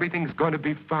see, everything's going to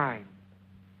be fine.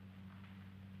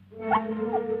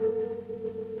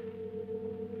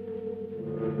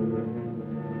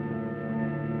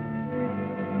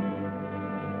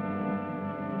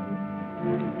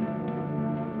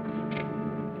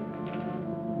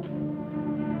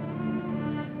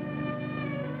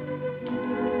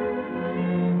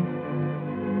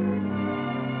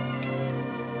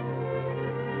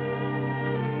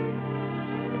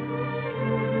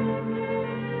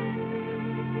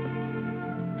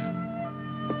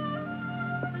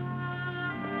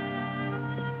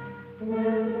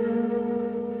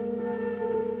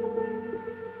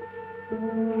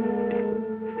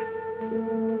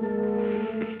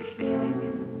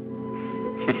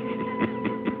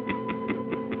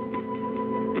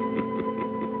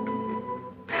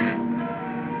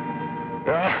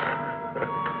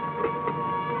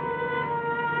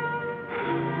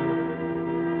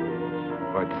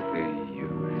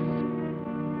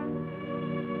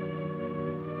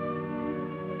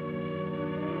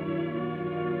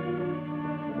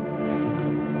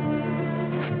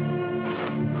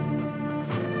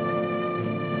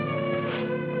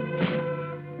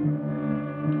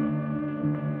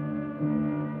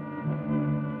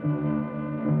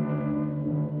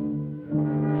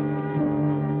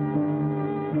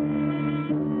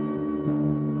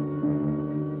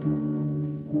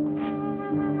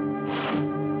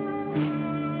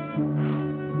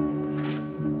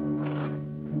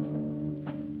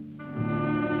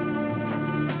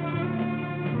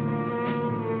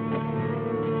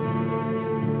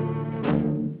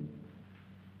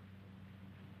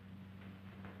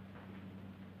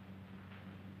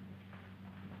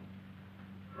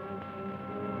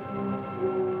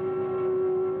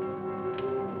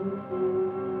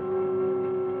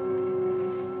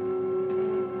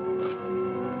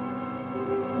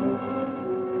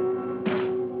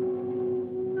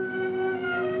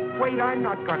 I'm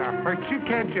not gonna hurt you.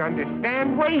 Can't you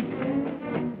understand? Wait.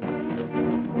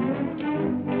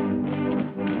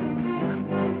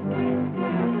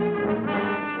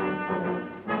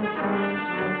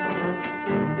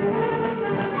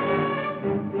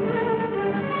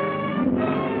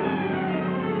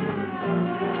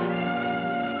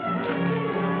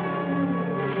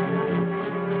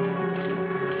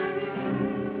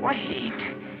 Wait.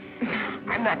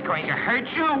 I'm not going to hurt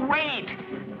you. Wait.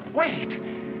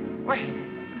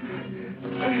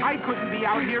 I couldn't be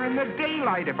out here in the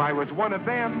daylight if I was one of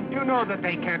them. You know that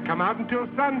they can't come out until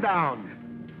sundown.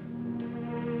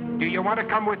 Do you want to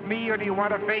come with me or do you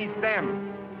want to face them?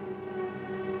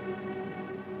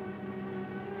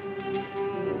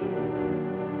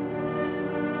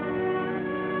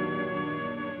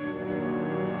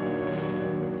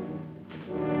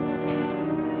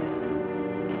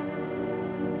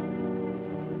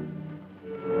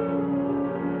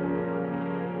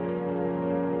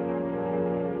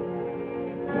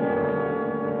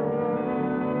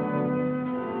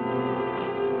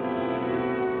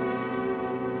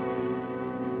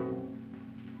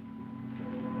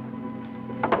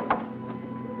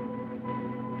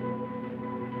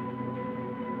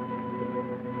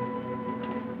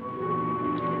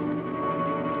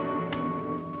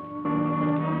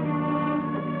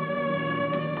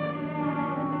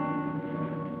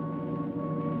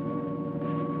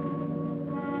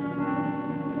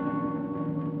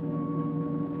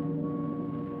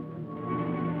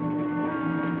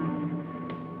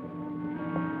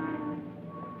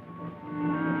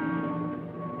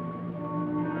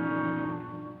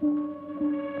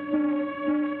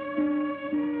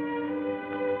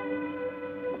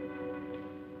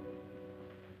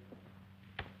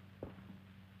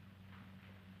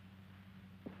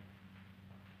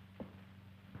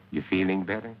 You feeling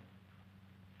better?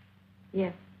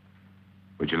 Yes,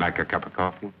 Would you like a cup of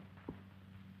coffee?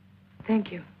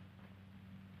 thank you.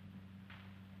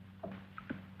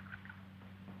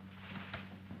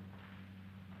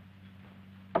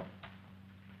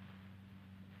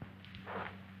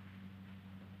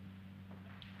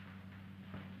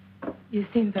 You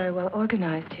seem very well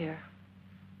organized here.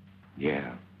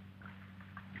 Yeah.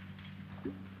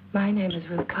 My name is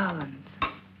Ruth Collins.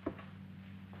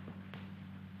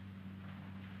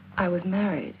 I was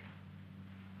married.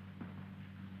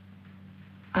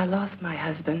 I lost my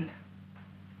husband.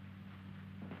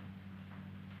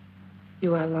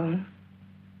 You are alone?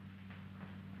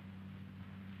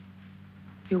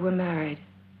 You were married.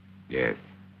 Yes.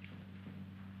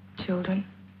 Children?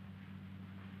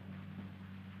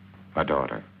 A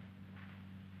daughter.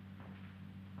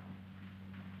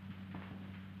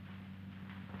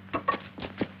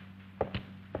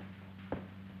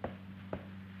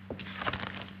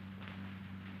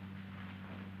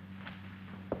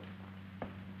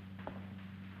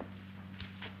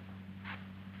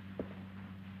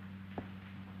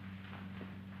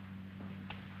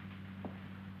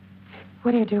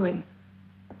 What are you doing?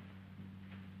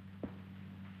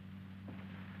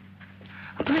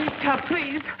 Please stop,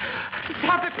 please.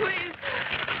 Stop it, please.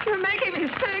 You're making me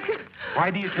sick. Why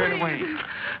do you turn away?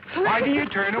 Why do you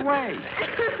turn away?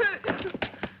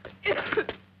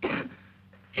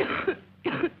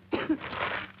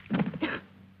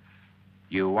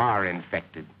 You are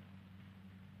infected.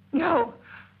 No.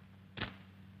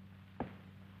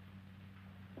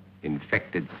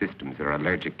 Infected systems are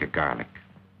allergic to garlic.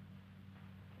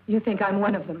 You think I'm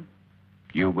one of them?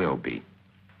 You will be.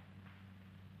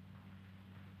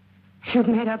 You've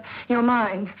made up your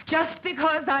mind just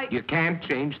because I... You can't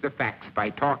change the facts by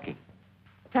talking.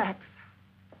 Facts?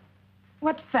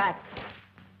 What facts?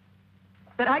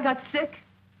 That I got sick?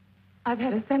 I've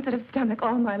had a sensitive stomach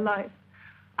all my life.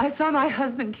 I saw my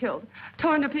husband killed,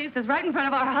 torn to pieces right in front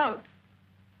of our house.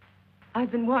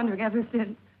 I've been wandering ever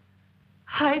since,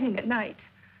 hiding at night,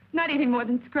 not eating more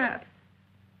than scraps,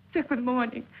 sick with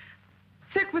mourning,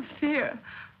 sick with fear,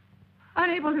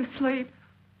 unable to sleep.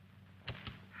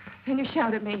 Then you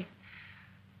shouted at me.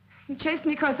 You chased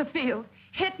me across the field,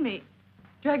 hit me,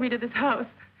 dragged me to this house.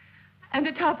 And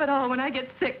to top it all, when I get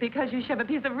sick because you shove a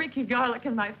piece of reeky garlic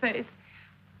in my face,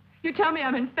 you tell me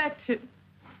I'm infected.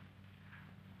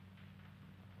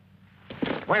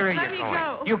 Where are Let you me going?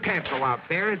 go. You can't go out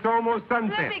there. It's almost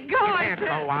sunset. Let me go, You I can't said.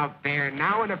 go out there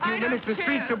now. In a few I minutes, the don't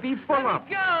streets care. will be full Let up.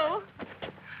 me go.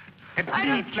 At I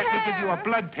don't least let me give you a care.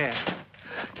 blood test.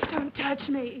 Don't touch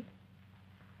me.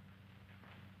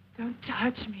 Don't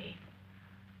touch me.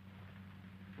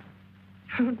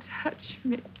 Don't touch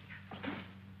me.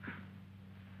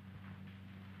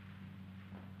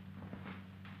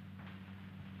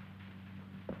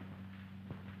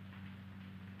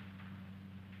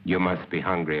 You must be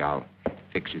hungry. I'll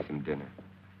fix you some dinner.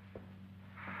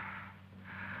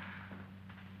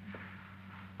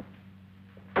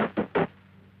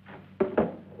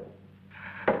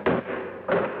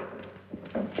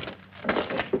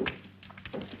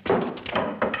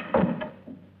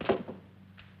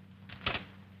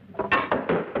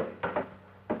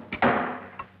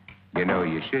 You know,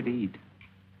 you should eat.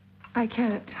 I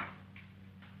can't.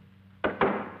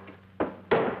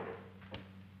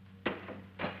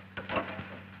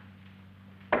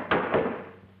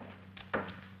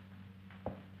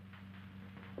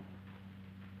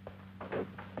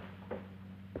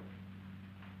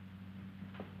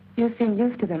 You seem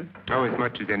used to them. Oh, as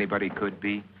much as anybody could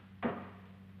be.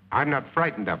 I'm not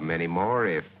frightened of them anymore,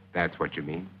 if that's what you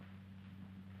mean.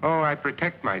 Oh, I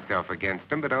protect myself against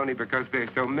them, but only because there's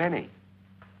so many.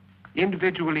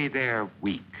 Individually, they're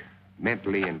weak,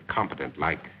 mentally incompetent,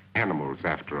 like animals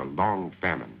after a long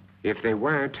famine. If they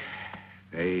weren't,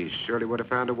 they surely would have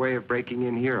found a way of breaking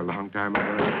in here a long time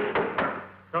ago.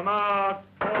 Come out,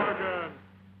 Morgan.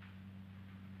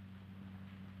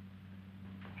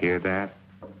 Hear that?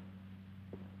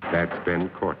 That's Ben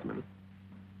Cortman.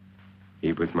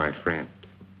 He was my friend.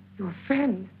 Your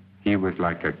friend? He was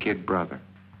like a kid brother.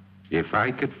 If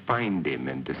I could find him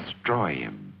and destroy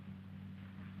him.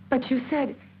 But you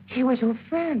said he was your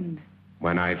friend.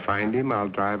 When I find him, I'll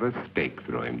drive a stake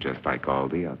through him, just like all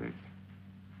the others.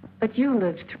 But you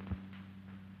lived through...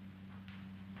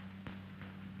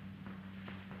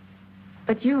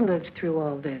 But you lived through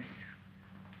all this.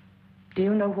 Do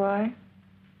you know why?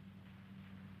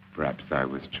 Perhaps I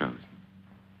was chosen.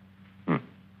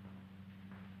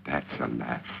 That's a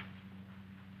laugh.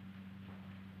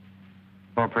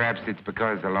 Or perhaps it's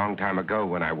because a long time ago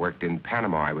when I worked in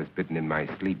Panama, I was bitten in my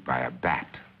sleep by a bat.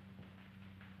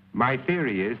 My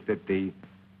theory is that the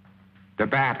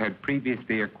bat had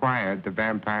previously acquired the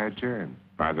vampire germ.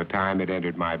 By the time it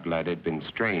entered my blood, it had been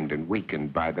strained and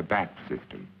weakened by the bat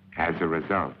system. As a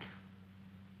result,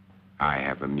 I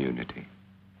have immunity.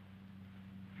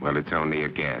 Well, it's only a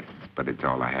guess, but it's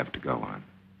all I have to go on.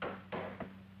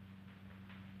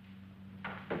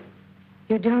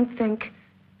 You don't think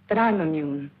that I'm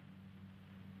immune,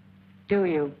 do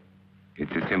you?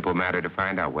 It's a simple matter to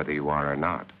find out whether you are or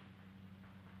not.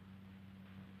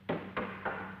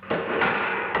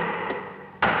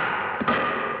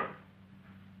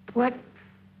 What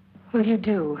will you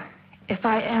do if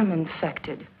I am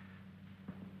infected?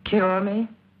 Cure me?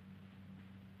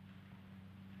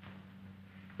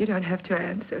 You don't have to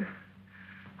answer.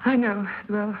 I know as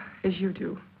well as you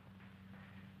do.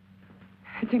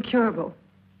 It's incurable.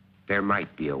 There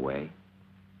might be a way.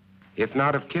 If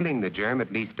not of killing the germ,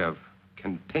 at least of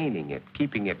containing it,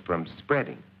 keeping it from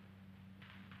spreading.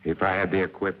 If I had the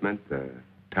equipment, the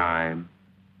time.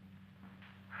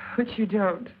 Which you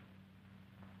don't.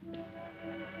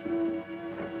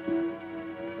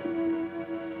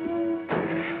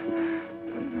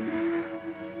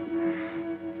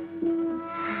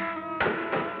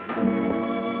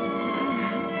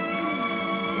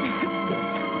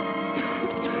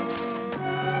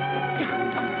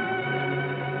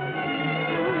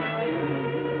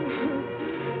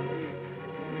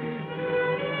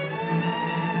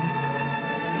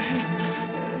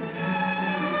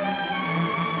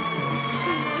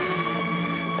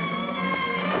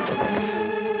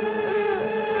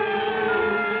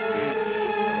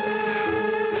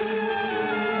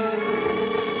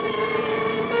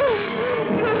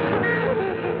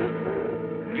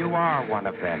 One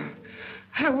of them.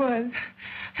 I was.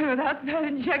 And without that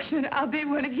injection, I'll be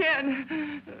one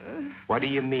again. What do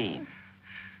you mean?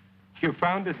 You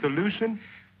found a solution?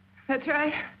 That's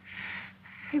right.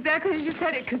 Exactly as you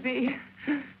said it could be.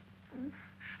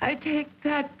 I take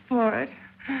that for it.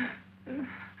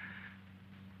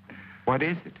 What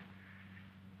is it?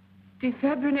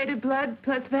 Defibrinated blood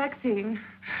plus vaccine.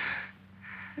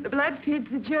 The blood feeds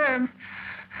the germ.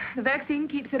 The vaccine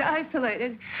keeps it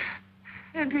isolated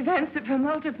and prevents it from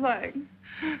multiplying.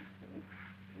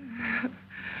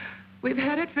 We've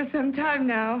had it for some time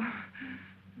now.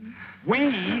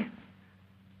 We?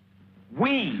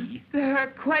 There are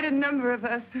quite a number of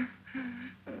us.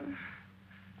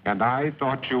 And I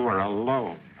thought you were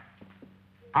alone.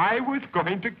 I was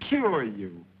going to cure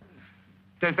you.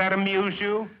 Does that amuse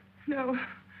you? No.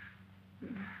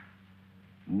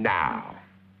 Now,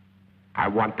 I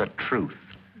want the truth.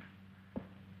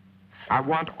 I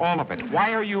want all of it.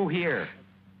 Why are you here?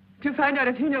 To find out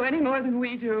if you know any more than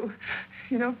we do.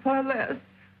 You know far less.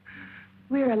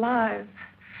 We're alive.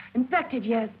 Infected,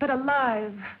 yes, but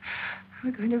alive.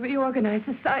 We're going to reorganize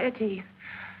society.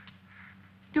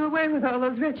 Do away with all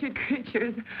those wretched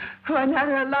creatures who are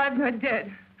neither alive nor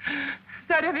dead.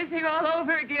 Start everything all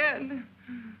over again.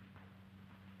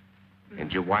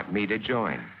 And you want me to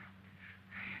join?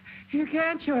 You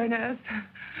can't join us.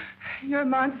 You're a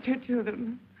monster to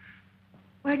them.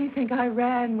 Why do you think I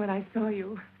ran when I saw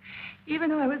you? Even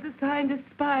though I was assigned to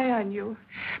spy on you.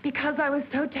 Because I was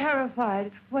so terrified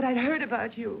of what I'd heard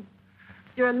about you.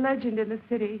 You're a legend in the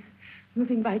city,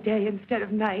 moving by day instead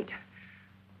of night.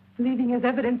 Leaving as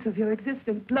evidence of your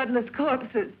existence bloodless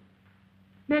corpses.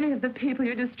 Many of the people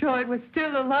you destroyed were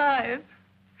still alive.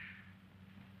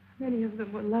 Many of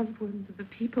them were loved ones of the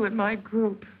people in my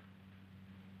group.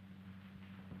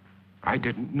 I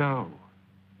didn't know.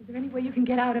 Is there any way you can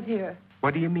get out of here?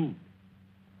 What do you mean?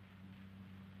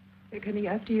 They're coming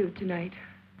after you tonight.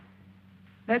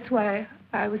 That's why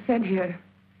I was sent here.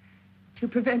 To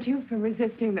prevent you from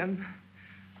resisting them.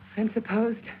 I'm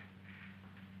supposed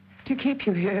to keep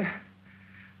you here.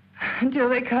 Until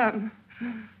they come.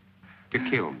 To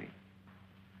kill me?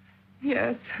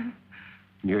 Yes.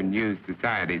 Your new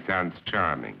society sounds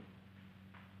charming.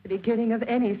 The beginning of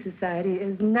any society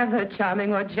is never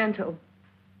charming or gentle.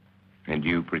 And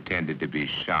you pretended to be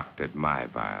shocked at my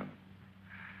violence.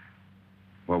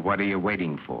 Well, what are you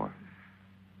waiting for?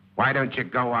 Why don't you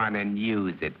go on and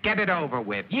use it? Get it over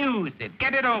with. Use it.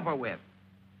 Get it over with.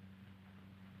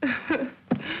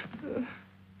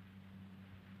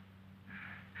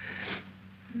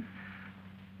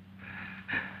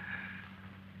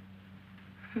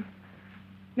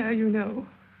 Now you know.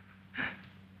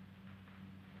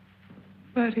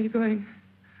 What are you going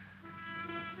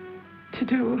to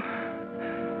do?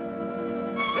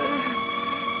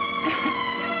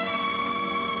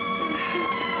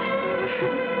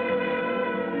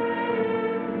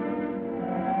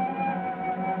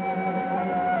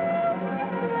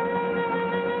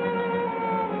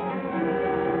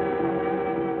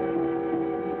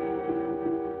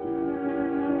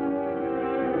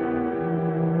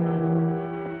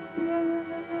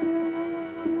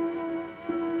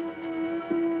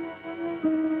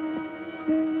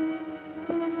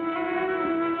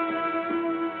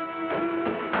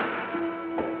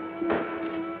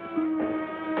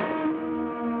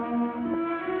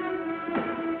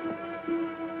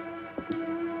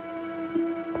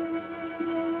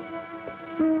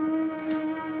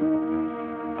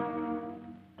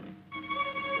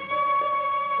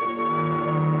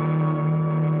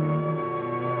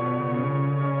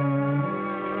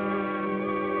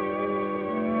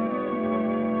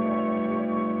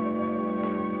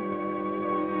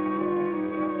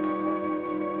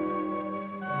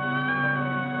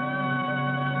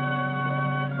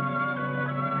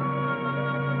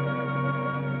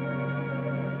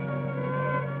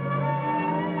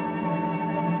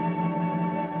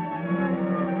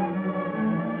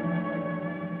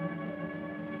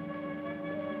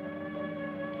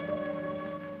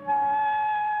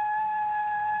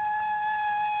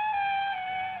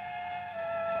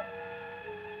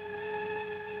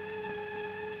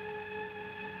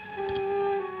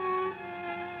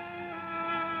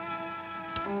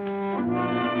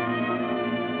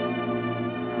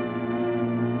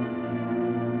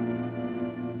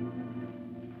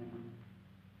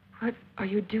 What are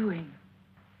you doing?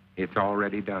 It's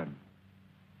already done.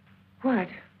 What?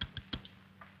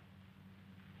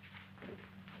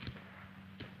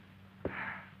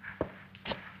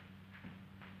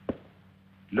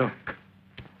 Look.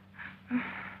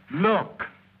 Look.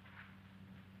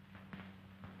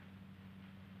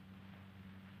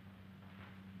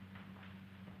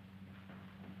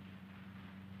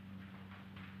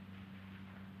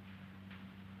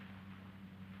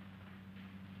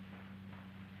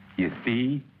 You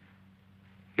see?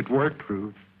 It worked,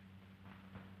 Ruth.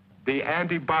 The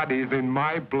antibodies in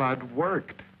my blood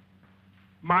worked.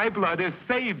 My blood has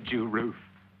saved you, Ruth.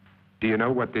 Do you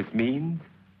know what this means?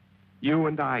 You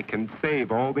and I can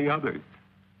save all the others.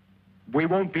 We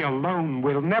won't be alone.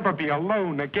 We'll never be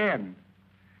alone again.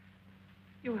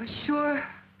 You are sure?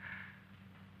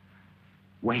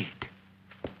 Wait.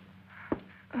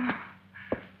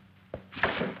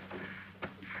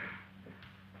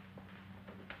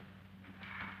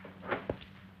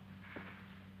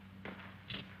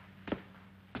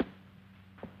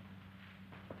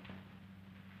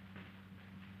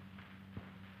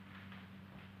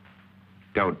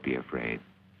 Don't be afraid.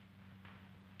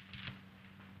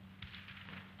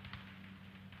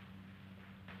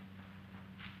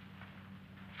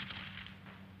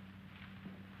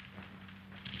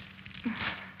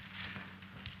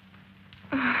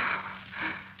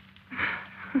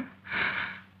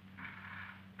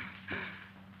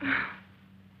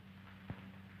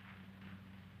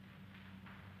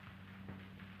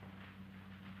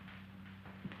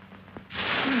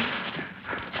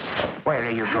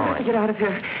 say you're I have to going? get out of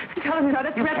here. Tell them you're not a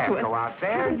You threat can't to us. go out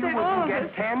there. They You all wouldn't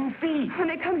of get us. 10 feet. When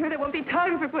they come here, there won't be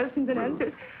time for questions and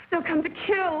answers. They'll come to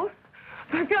kill.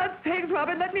 For God's sake,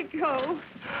 Robert, let me go.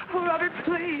 Oh, Robert,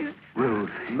 please. Ruth,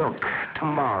 look,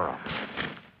 tomorrow.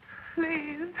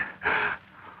 Please. Oh,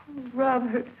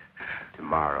 Robert.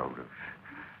 Tomorrow, Ruth.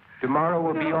 Tomorrow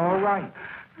will be all right.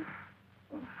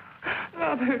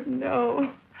 Robert,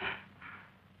 no.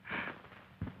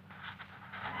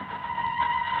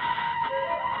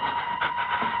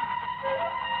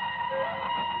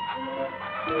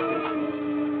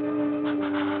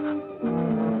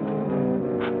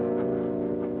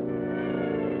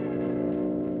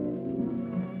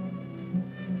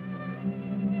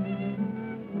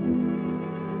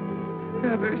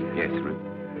 Robert, Yes,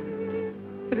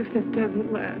 Ruth. what if this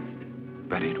doesn't last?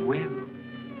 But it will.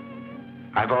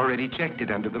 I've already checked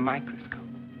it under the microscope.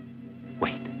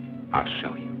 Wait, I'll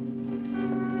show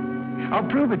you. I'll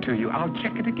prove it to you. I'll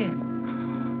check it again.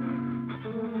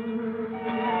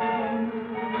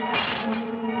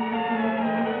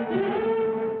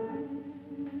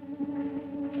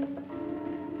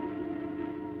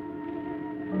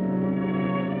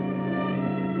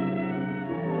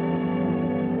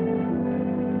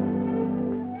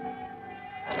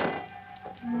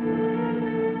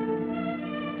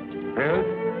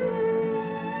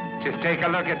 Take a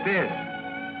look at this.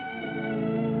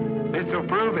 This will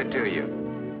prove it to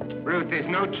you. Ruth, there's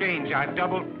no change. I've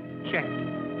double-checked.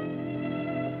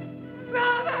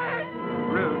 Robert!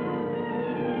 Ruth.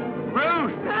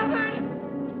 Ruth! Robert!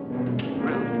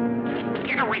 Ruth.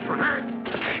 Get away from her.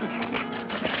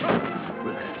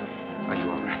 Ruth, are you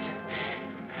all right?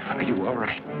 Are you all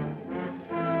right?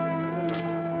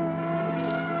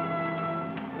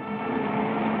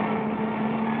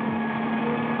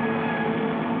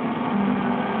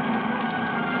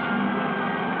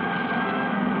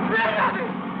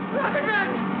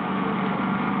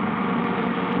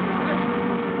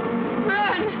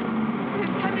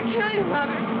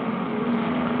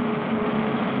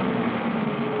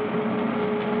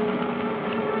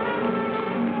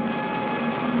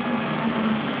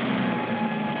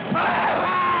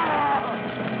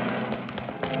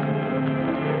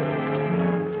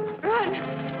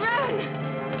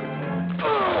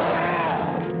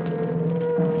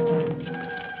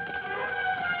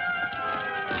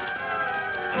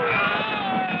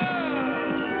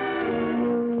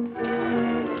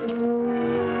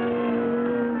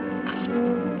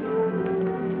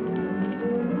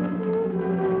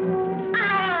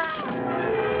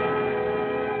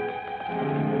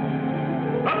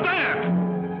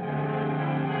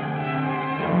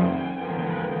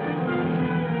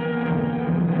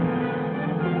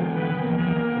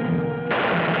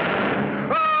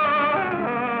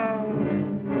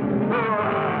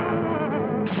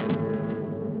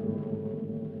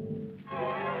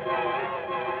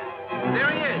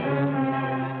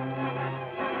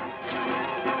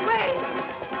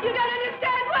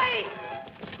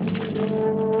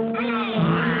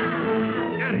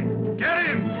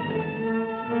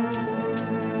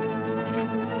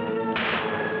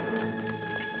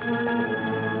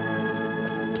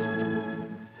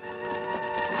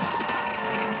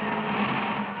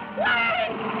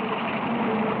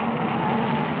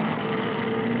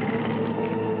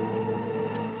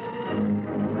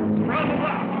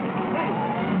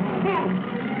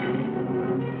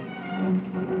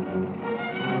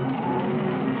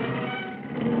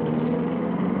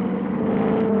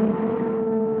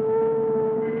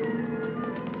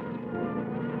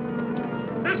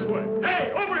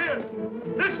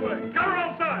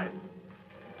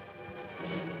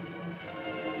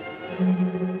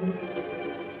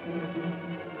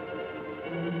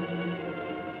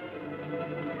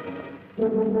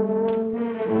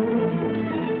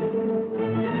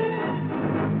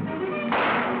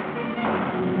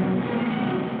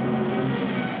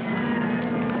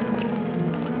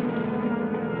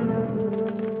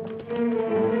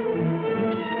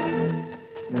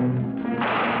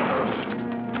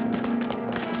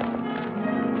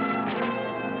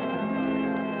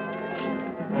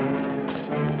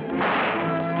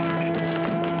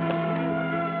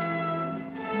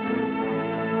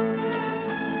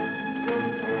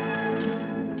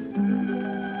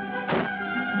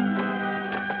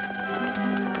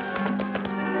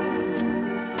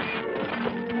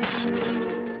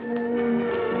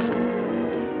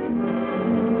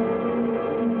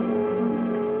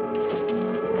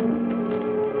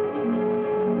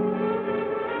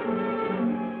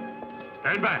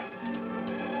 Stand back.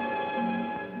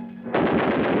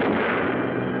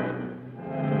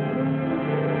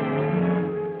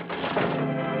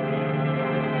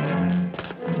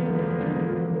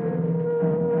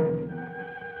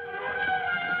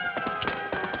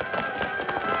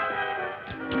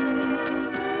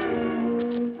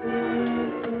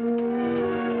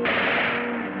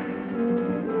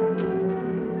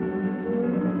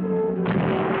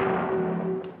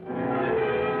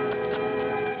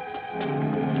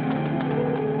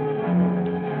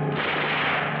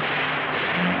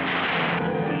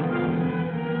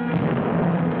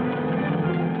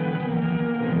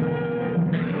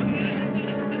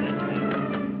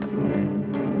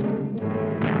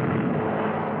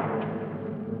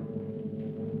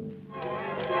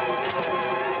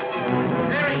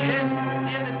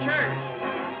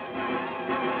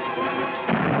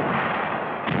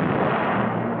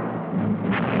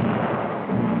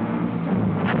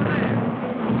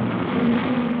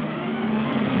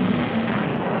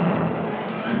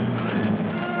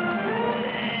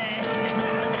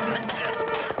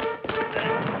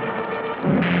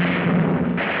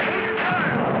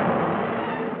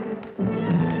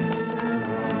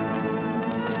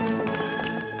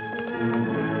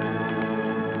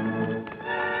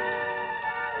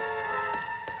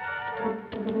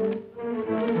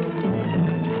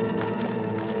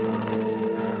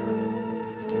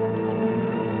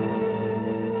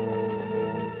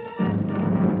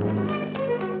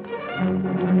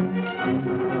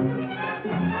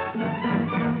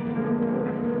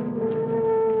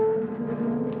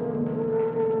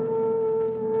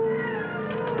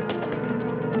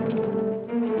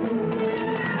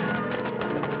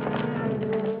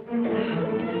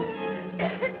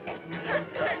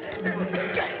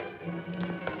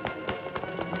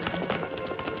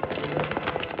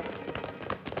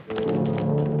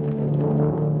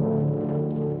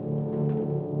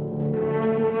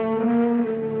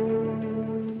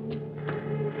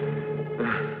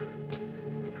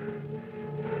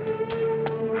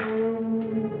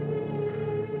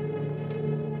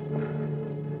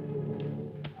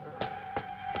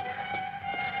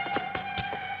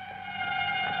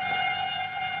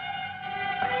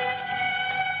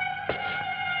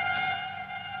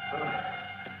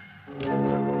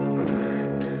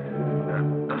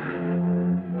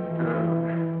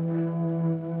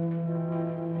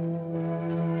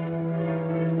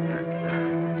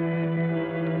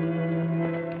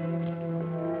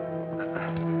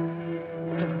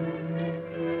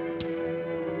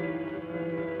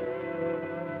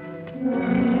 Freaks.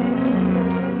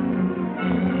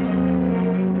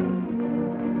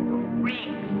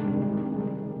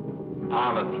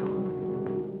 All of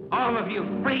you. All of you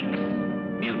freaks.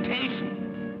 Mutation.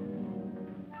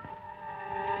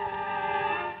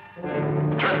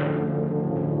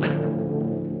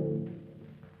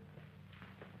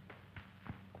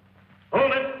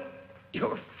 Hold it.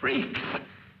 You're freaks.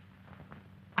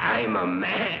 I'm a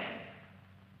man.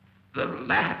 The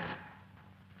last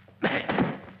man.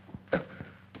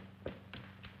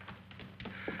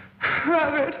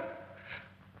 Robert.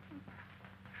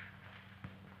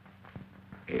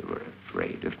 They were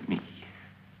afraid of me.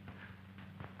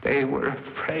 They were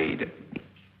afraid of me.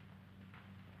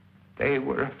 They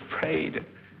were afraid of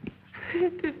me. I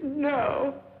didn't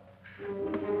know.